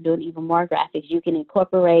can start doing even more graphics. You can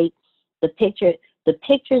incorporate the pictures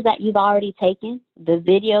that you've already taken, the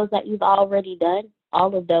videos that you've already done,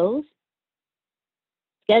 all of those.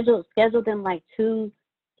 Schedule them like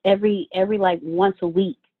every like once a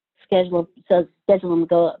week. Schedule them to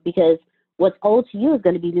go up, because what's old to you is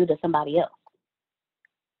going to be new to somebody else.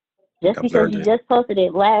 Just because you just posted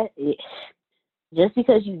it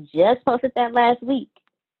that last week,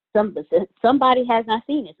 somebody has not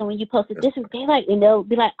seen it. So when you post it this week, they'll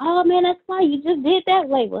be like, "Oh man, that's why you just did that."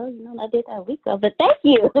 Like, well, I did that a week ago, but thank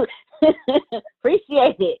you,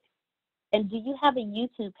 appreciate it. And do you have a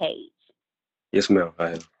YouTube page? Yes, ma'am.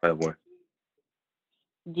 I have one.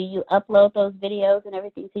 Do you upload those videos and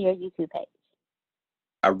everything to your YouTube page?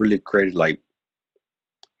 I really created it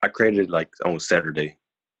on Saturday.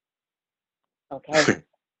 Okay.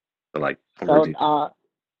 So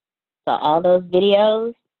all those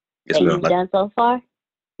videos that you've done so far?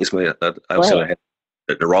 Yes, ma'am. I was saying I had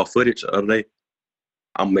the raw footage the other day.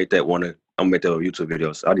 I'm gonna make that YouTube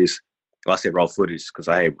videos. I said raw footage because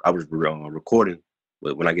I was recording,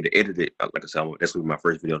 but when I get to edit it, like I said, that's gonna be my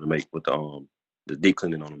first video to make with the deep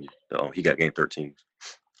cleaning on him. He got game 13.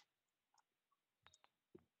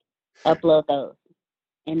 Upload those,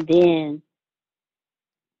 and then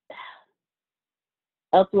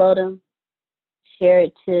upload them, share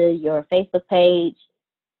it to your Facebook page.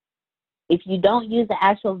 If you don't use the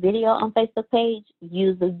actual video on Facebook page,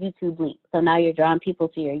 use the YouTube link. So now you're drawing people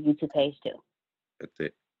to your YouTube page too. That's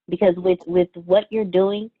it. Because with what you're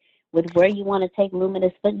doing, with where you want to take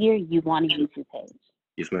Luminous Footgear, you want a YouTube page.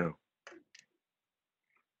 Yes, ma'am.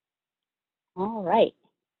 All right.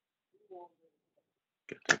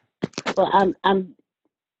 Well,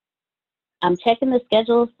 I'm checking the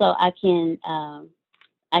schedule so I can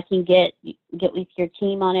get with your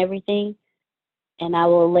team on everything, and I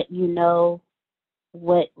will let you know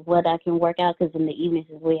what I can work out, because in the evenings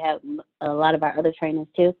we have a lot of our other trainings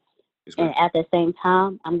too. Yes, and at the same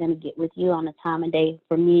time, I'm going to get with you on a time and day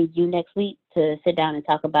for me and you next week to sit down and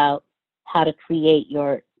talk about how to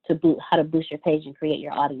how to boost your page and create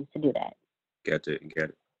your audience to do that. Got it.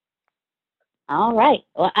 All right.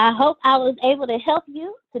 Well, I hope I was able to help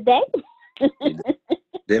you today.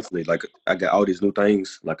 Definitely. Like, I got all these new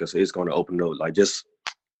things. Like I said, it's going to open up. Like, just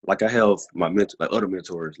like I have my other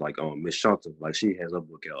mentors, like Miss Shanta. Like, she has a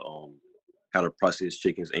book out how to process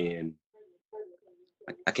chickens, and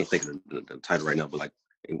I can't think of the title right now. But like,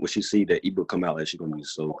 when she see that ebook come out, like, she's gonna be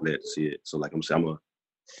so glad to see it. So like I'm saying,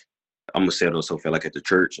 I'm gonna set those like at the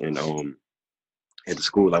church and at the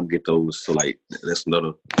school. I'm gonna get those. So like that's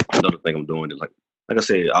another thing I'm doing. Is like I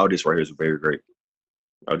said, all this right here is very great.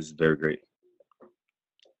 All this is very great.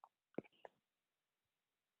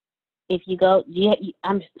 If you go,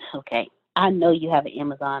 I'm okay. I know you have an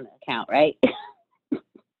Amazon account, right?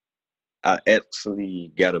 I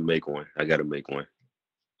actually gotta make one.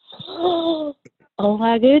 Oh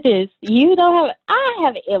my goodness. You don't have, I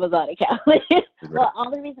have an Amazon account. Well,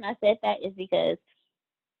 only reason I said that is because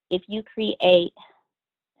if you create,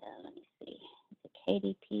 let me see,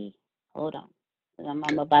 KDP, hold on.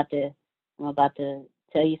 I'm about to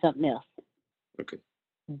tell you something else. Okay.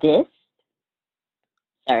 This,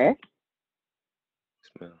 sir,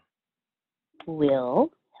 Yes,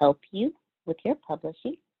 will help you with your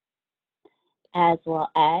publishing as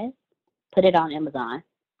well as put it on Amazon.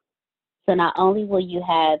 So not only will you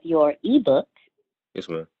have your ebook. yes,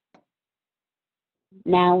 ma'am.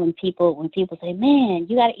 Now when people say, man,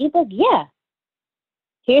 you got an ebook? Yeah.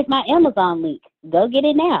 Here's my Amazon link. Go get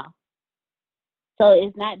it now. So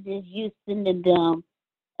it's not just you sending them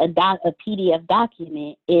a PDF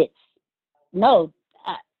document. It's, no,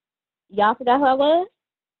 y'all forgot who I was?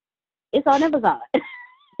 It's on Amazon.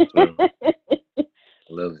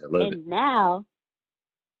 Love it.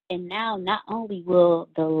 And now not only will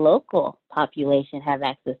the local population have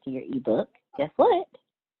access to your ebook, guess what?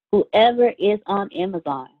 Whoever is on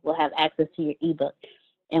Amazon will have access to your ebook.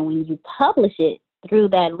 And when you publish it through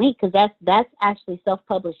that link, because that's actually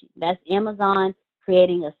self-publishing. That's Amazon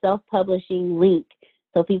creating a self-publishing link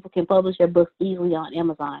so people can publish their books easily on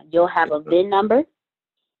Amazon. You'll have a VIN number.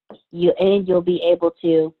 You'll be able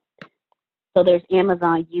to, so there's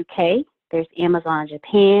Amazon UK, there's Amazon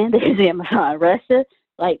Japan, there's Amazon Russia.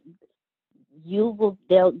 Like,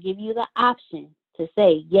 they'll give you the option to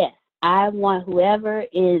say, yes, I want whoever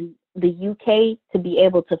in the UK to be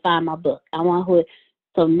able to find my book.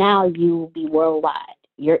 So now you will be worldwide.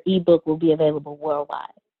 Your ebook will be available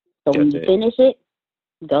worldwide. So when you finish it,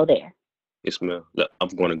 go there. Yes, ma'am. I'm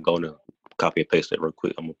going to go to copy and paste that real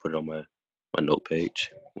quick. I'm going to put it on my note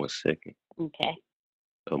page. 1 second. Okay.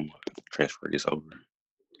 Transfer this over.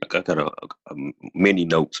 I got a many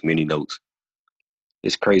notes.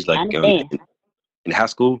 It's crazy. Like in high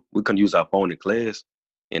school, we couldn't use our phone in class,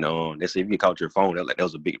 and they say if you caught your phone, that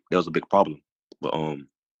was a big problem. But in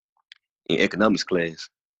economics class,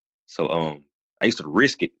 so I used to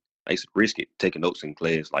risk it. Taking notes in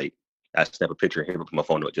class. Like I snap a picture and put my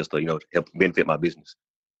phone up just to help benefit my business.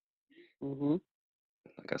 Mm-hmm.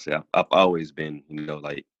 Like I said, I've always been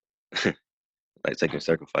like like taking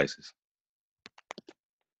sacrifices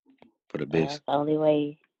for the business. That's the only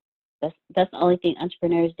way. That's the only thing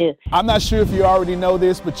entrepreneurs do. I'm not sure if you already know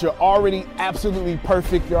this, but you're already absolutely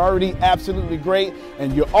perfect. You're already absolutely great.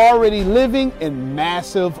 And you're already living in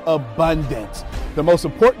massive abundance. The most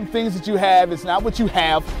important things that you have is not what you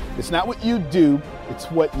have. It's not what you do. It's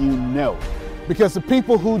what you know. Because the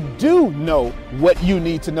people who do know what you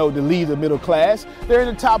need to know to lead the middle class, they're in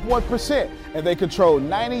the top 1%, and they control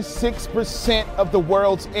 96% of the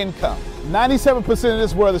world's income. 97% of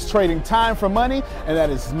this world is trading time for money, and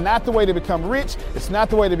that is not the way to become rich. It's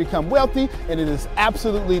not the way to become wealthy, and it is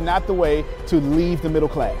absolutely not the way to leave the middle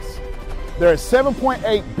class. There are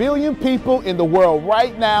 7.8 billion people in the world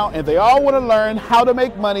right now, and they all want to learn how to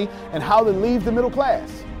make money and how to leave the middle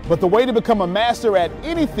class. But the way to become a master at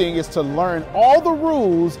anything is to learn all the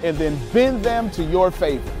rules and then bend them to your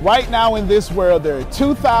favor. Right now in this world, there are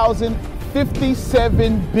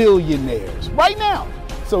 2,057 billionaires. Right now.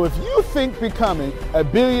 So if you think becoming a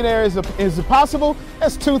billionaire is impossible,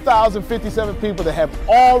 that's 2,057 people that have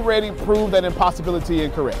already proved that impossibility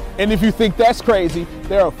incorrect. And if you think that's crazy,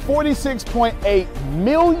 there are 46.8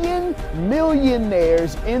 million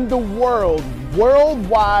millionaires in the world,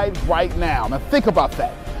 worldwide right now. Now think about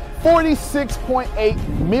that. 46.8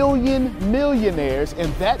 million millionaires,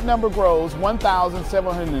 and that number grows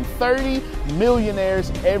 1,730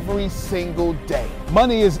 millionaires every single day.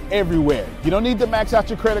 Money is everywhere. You don't need to max out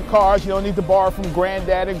your credit cards. You don't need to borrow from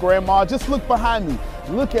granddad and grandma. Just look behind me.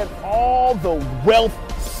 Look at all the wealth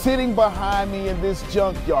sitting behind me in this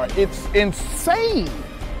junkyard. It's insane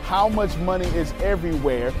how much money is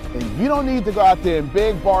everywhere, and you don't need to go out there and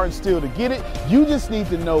beg, borrow, and steal to get it. You just need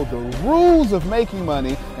to know the rules of making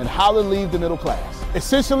money and how to leave the middle class.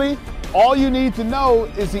 Essentially, all you need to know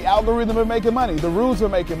is the algorithm of making money, the rules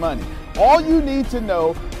of making money. All you need to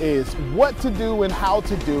know is what to do and how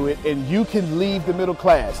to do it, and you can leave the middle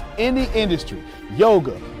class. Any industry,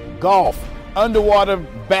 yoga, golf, underwater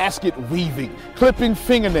basket weaving, clipping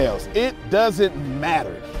fingernails, it doesn't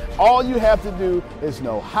matter. All you have to do is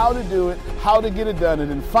know how to do it, how to get it done,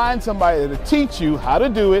 and then find somebody to teach you how to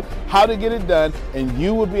do it, how to get it done, and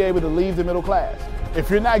you will be able to leave the middle class. If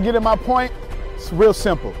you're not getting my point, it's real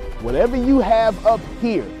simple. Whatever you have up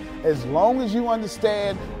here, as long as you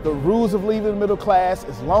understand the rules of leaving the middle class,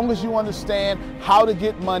 as long as you understand how to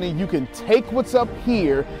get money, you can take what's up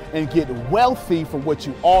here and get wealthy from what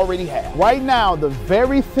you already have. Right now, the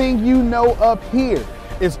very thing you know up here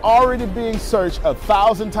is already being searched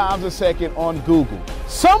 1,000 times a second on Google.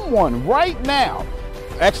 Someone right now,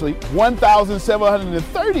 actually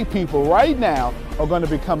 1,730 people right now, are going to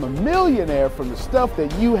become a millionaire from the stuff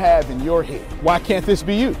that you have in your head. Why can't this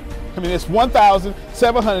be you? I mean, it's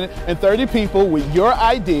 1,730 people with your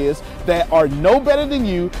ideas that are no better than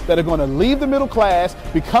you, that are going to leave the middle class,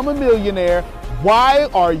 become a millionaire. Why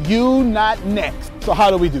are you not next? So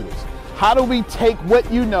how do we do this? How do we take what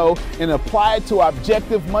you know and apply it to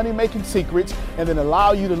objective money-making secrets and then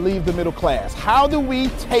allow you to leave the middle class? How do we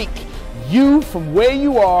take you from where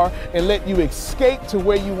you are and let you escape to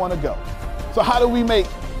where you want to go? So how do we make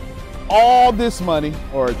all this money,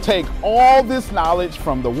 or take all this knowledge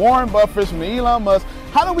from the Warren Buffetts, from the Elon Musk?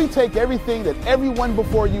 How do we take everything that everyone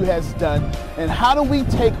before you has done, and how do we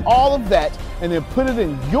take all of that and then put it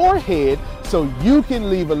in your head so you can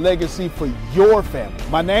leave a legacy for your family?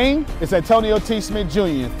 My name is Antonio T. Smith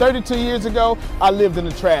Jr. 32 years ago, I lived in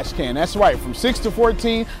a trash can. That's right, from 6 to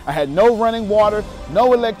 14, I had no running water,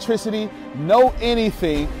 no electricity, no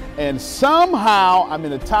anything, and somehow I'm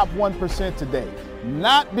in the top 1% today.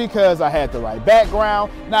 Not because I had the right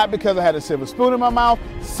background, not because I had a silver spoon in my mouth,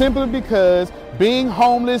 simply because being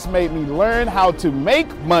homeless made me learn how to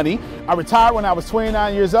make money. I retired when I was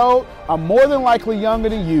 29 years old. I'm more than likely younger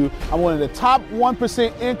than you. I'm one of the top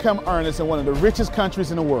 1% income earners in one of the richest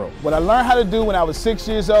countries in the world. What I learned how to do when I was 6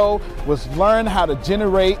 years old was learn how to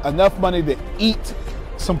generate enough money to eat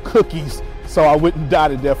some cookies so I wouldn't die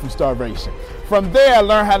to death from starvation. From there, I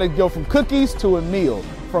learned how to go from cookies to a meal.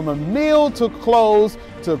 From a meal to clothes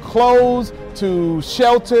to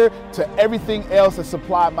shelter to everything else that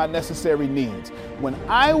supplied my necessary needs. When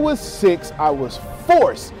I was 6, I was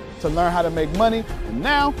forced to learn how to make money, and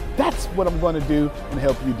now that's what I'm going to do and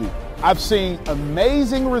help you do. I've seen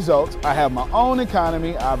amazing results. I have my own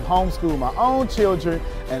economy. I've homeschooled my own children,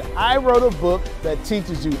 and I wrote a book that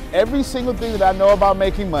teaches you every single thing that I know about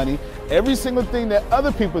making money, every single thing that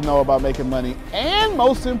other people know about making money, and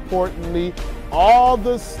most importantly, all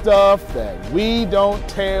the stuff that we don't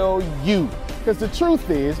tell you. Because the truth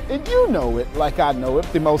is, and you know it like I know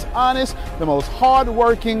it, the most honest, the most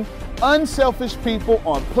hardworking, unselfish people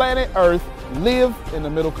on planet Earth live in the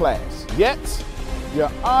middle class. Yet, your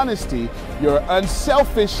honesty, your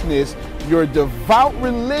unselfishness, your devout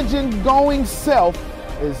religion-going self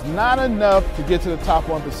is not enough to get to the top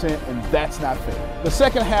 1%, and that's not fair. The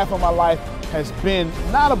second half of my life has been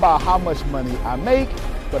not about how much money I make,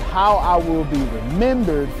 but how I will be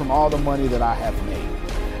remembered from all the money that I have made.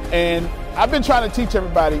 And I've been trying to teach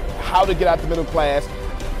everybody how to get out the middle class.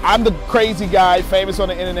 I'm the crazy guy famous on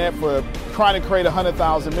the internet for trying to create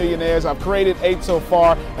 100,000 millionaires. I've created 8 so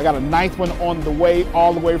far. I got a 9th one on the way,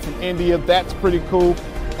 all the way from India. That's pretty cool.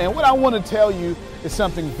 And what I want to tell you is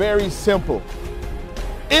something very simple.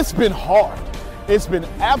 It's been hard. It's been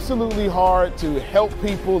absolutely hard to help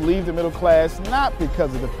people leave the middle class, not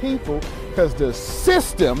because of the people, because the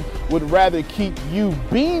system would rather keep you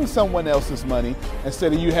being someone else's money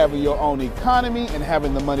instead of you having your own economy and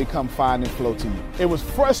having the money come find and flow to you. It was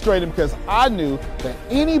frustrating because I knew that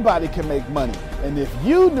anybody can make money. And if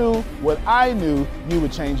you knew what I knew, you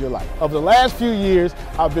would change your life. Over the last few years,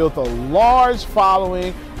 I've built a large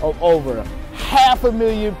following of over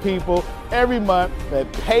 500,000 people every month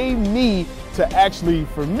that pay me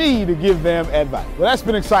for me to give them advice. Well, that's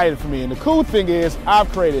been exciting for me. And the cool thing is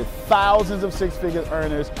I've created thousands of six-figure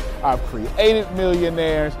earners. I've created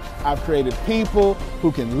millionaires. I've created people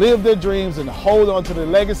who can live their dreams and hold on to their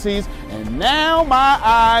legacies. And now my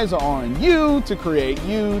eyes are on you to create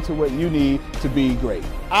you to what you need to be great.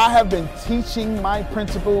 I have been teaching my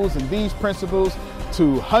principles and these principles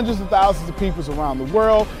to hundreds of thousands of people around the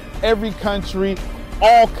world, every country,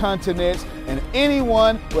 all continents, and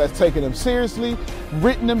anyone who has taken them seriously,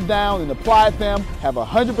 written them down, and applied them have a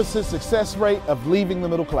 100% success rate of leaving the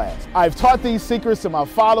middle class. I've taught these secrets to my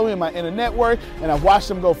following, my inner network, and I've watched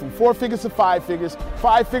them go from 4 figures to 5 figures,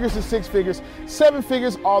 5 figures to 6 figures, 7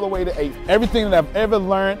 figures, all the way to 8. Everything that I've ever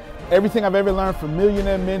learned, everything I've ever learned from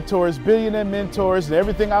millionaire mentors, billionaire mentors, and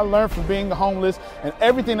everything I learned from being homeless, and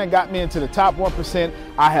everything that got me into the top 1%,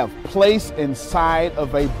 I have placed inside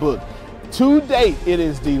of a book. To date, it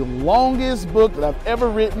is the longest book that I've ever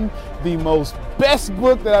written, the most best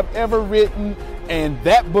book that I've ever written, and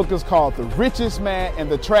that book is called The Richest Man in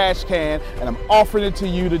the Trash Can, and I'm offering it to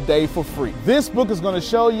you today for free. This book is going to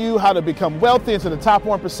show you how to become wealthy into the top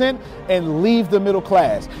 1% and leave the middle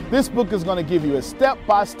class. This book is going to give you a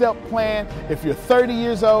step-by-step plan if you're 30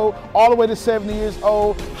 years old, all the way to 70 years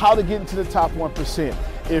old, how to get into the top 1%.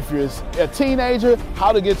 If you're a teenager,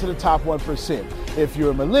 how to get to the top 1%. If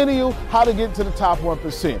you're a millennial, how to get to the top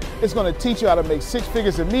 1%. It's going to teach you how to make six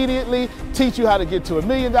figures immediately, teach you how to get to $1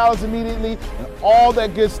 million immediately, and all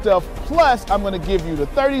that good stuff. Plus, I'm going to give you the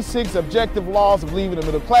 36 objective laws of leaving the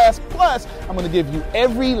middle class. Plus, I'm going to give you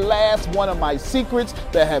every last one of my secrets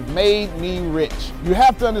that have made me rich. You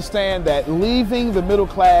have to understand that leaving the middle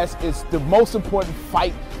class is the most important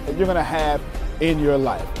fight that you're going to have in your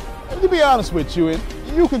life. And to be honest with you, and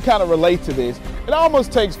you can kind of relate to this, it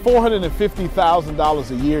almost takes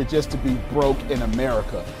 $450,000 a year just to be broke in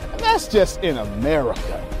America. And that's just in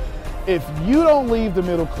America. If you don't leave the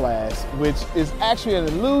middle class, which is actually an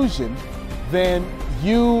illusion, then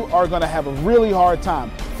you are going to have a really hard time.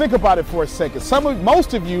 Think about it for a second.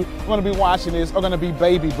 Most of you going to be watching this are going to be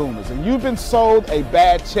baby boomers, and you've been sold a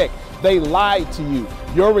bad check. They lied to you.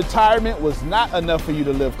 Your retirement was not enough for you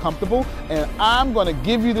to live comfortable, and I'm going to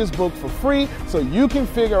give you this book for free so you can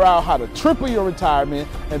figure out how to triple your retirement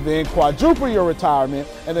and then quadruple your retirement,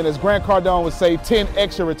 and then, as Grant Cardone would say,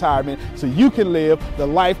 10x your retirement so you can live the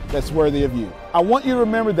life that's worthy of you. I want you to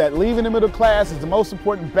remember that leaving the middle class is the most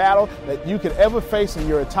important battle that you could ever face in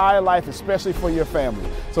your entire life, especially for your family.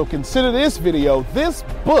 So consider this video, this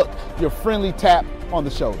book, your friendly tap on the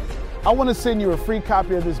shoulder. I want to send you a free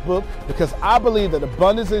copy of this book because I believe that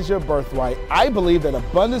abundance is your birthright. I believe that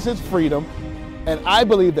abundance is freedom, and I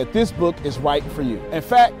believe that this book is right for you. In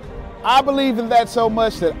fact, I believe in that so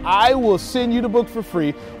much that I will send you the book for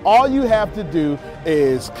free. All you have to do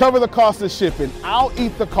is cover the cost of shipping. I'll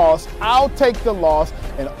eat the cost. I'll take the loss.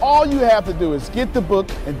 And all you have to do is get the book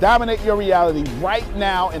and dominate your reality right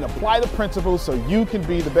now and apply the principles so you can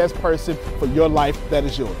be the best person for your life that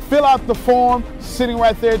is yours. Fill out the form sitting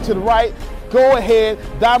right there to the right. Go ahead,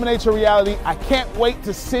 dominate your reality. I can't wait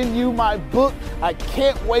to send you my book. I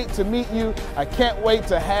can't wait to meet you. I can't wait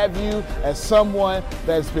to have you as someone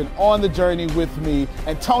that's been on the journey with me.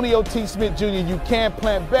 Antonio T. Smith Jr., you can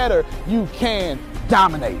plan better. You can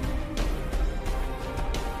dominate.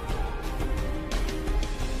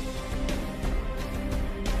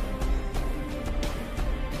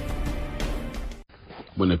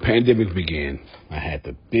 When the pandemic began, I had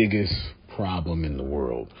the biggest problem in the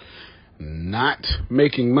world. Not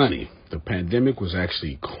making money. The pandemic was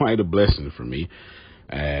actually quite a blessing for me,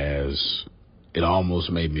 as it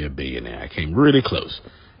almost made me a billionaire. I came really close.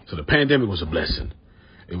 So the pandemic was a blessing.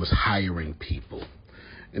 It was hiring people.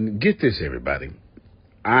 And get this, everybody.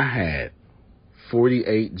 I had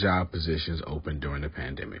 48 job positions open during the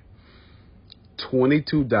pandemic.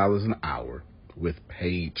 $22 an hour with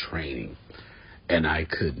paid training. And I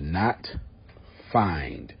could not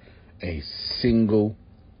find a single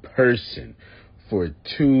person for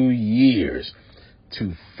 2 years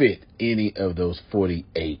to fit any of those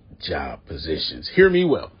 48 job positions. Hear me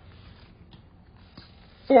well.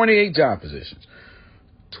 48 job positions,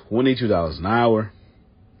 $22 an hour,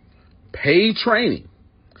 paid training,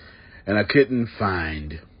 and I couldn't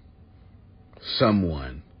find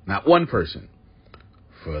someone, not one person,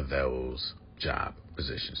 for those job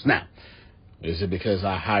positions. Now, is it because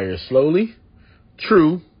I hire slowly?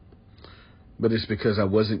 True. But it's because I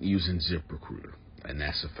wasn't using ZipRecruiter, and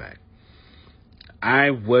that's a fact.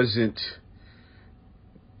 I wasn't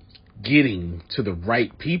getting to the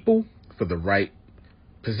right people for the right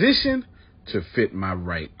position to fit my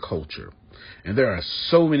right culture. And there are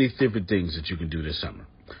so many different things that you can do this summer.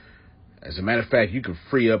 As a matter of fact, you can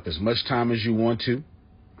free up as much time as you want to.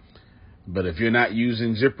 But if you're not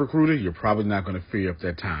using ZipRecruiter, you're probably not going to free up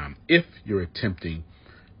that time if you're attempting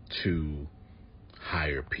to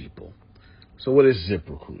hire people. So what is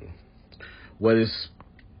ZipRecruiter? What is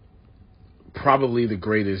probably the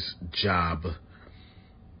greatest job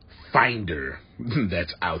finder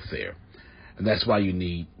that's out there? And that's why you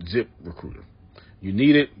need ZipRecruiter. You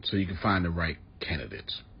need it so you can find the right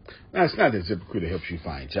candidates. Now, it's not that ZipRecruiter helps you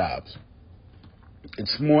find jobs.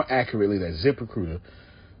 It's more accurately that ZipRecruiter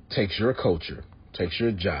takes your culture, takes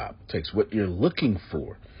your job, takes what you're looking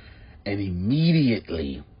for, and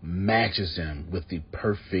immediately matches them with the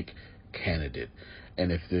perfect candidate.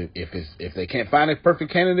 And if they can't find a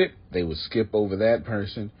perfect candidate, they will skip over that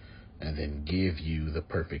person and then give you the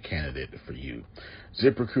perfect candidate for you.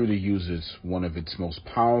 ZipRecruiter uses one of its most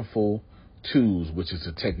powerful tools, which is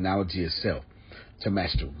the technology itself, to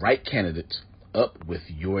match the right candidates up with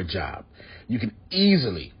your job. You can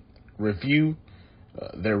easily review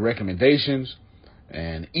their recommendations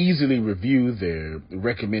and easily review their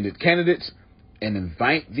recommended candidates and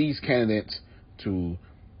invite these candidates to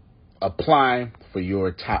apply for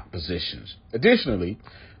your top positions. Additionally,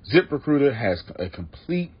 ZipRecruiter has a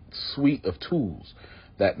complete suite of tools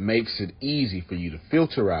that makes it easy for you to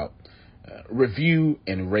filter out, review,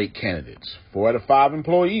 and rate candidates. 4 out of 5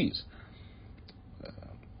 employees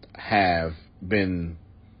have been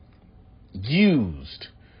used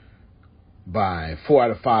by 4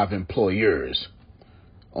 out of 5 employers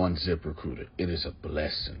on ZipRecruiter. It is a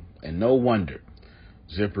blessing. And no wonder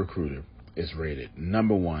ZipRecruiter is rated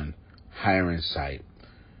 #1 hiring site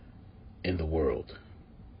in the world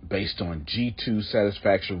based on G2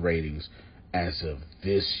 satisfaction ratings as of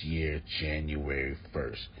this year, January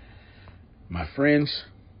 1st. My friends,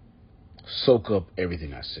 soak up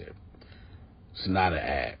everything I said. It's not an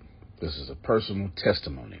ad. This is a personal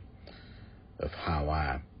testimony of how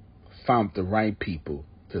I found the right people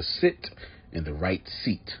to sit in the right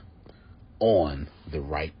seat on the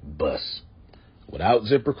right bus. Without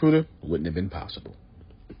ZipRecruiter, it wouldn't have been possible.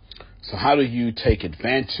 So how do you take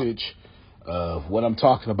advantage of what I'm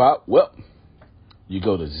talking about? Well, you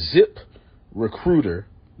go to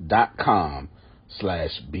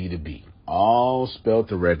ZipRecruiter.com/B2B. All spelled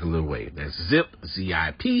the regular way. That's Zip,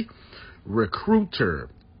 Z-I-P, Recruiter,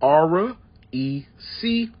 Aura,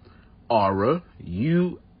 E-C, Aura,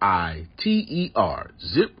 U-I-T-E-R,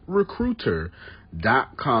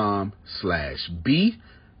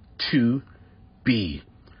 ZipRecruiter.com/B2B.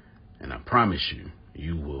 And I promise you,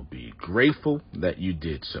 you will be grateful that you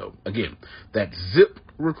did so. Again, that's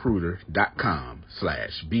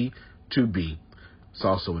ZipRecruiter.com/B2B. It's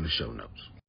also in the show notes.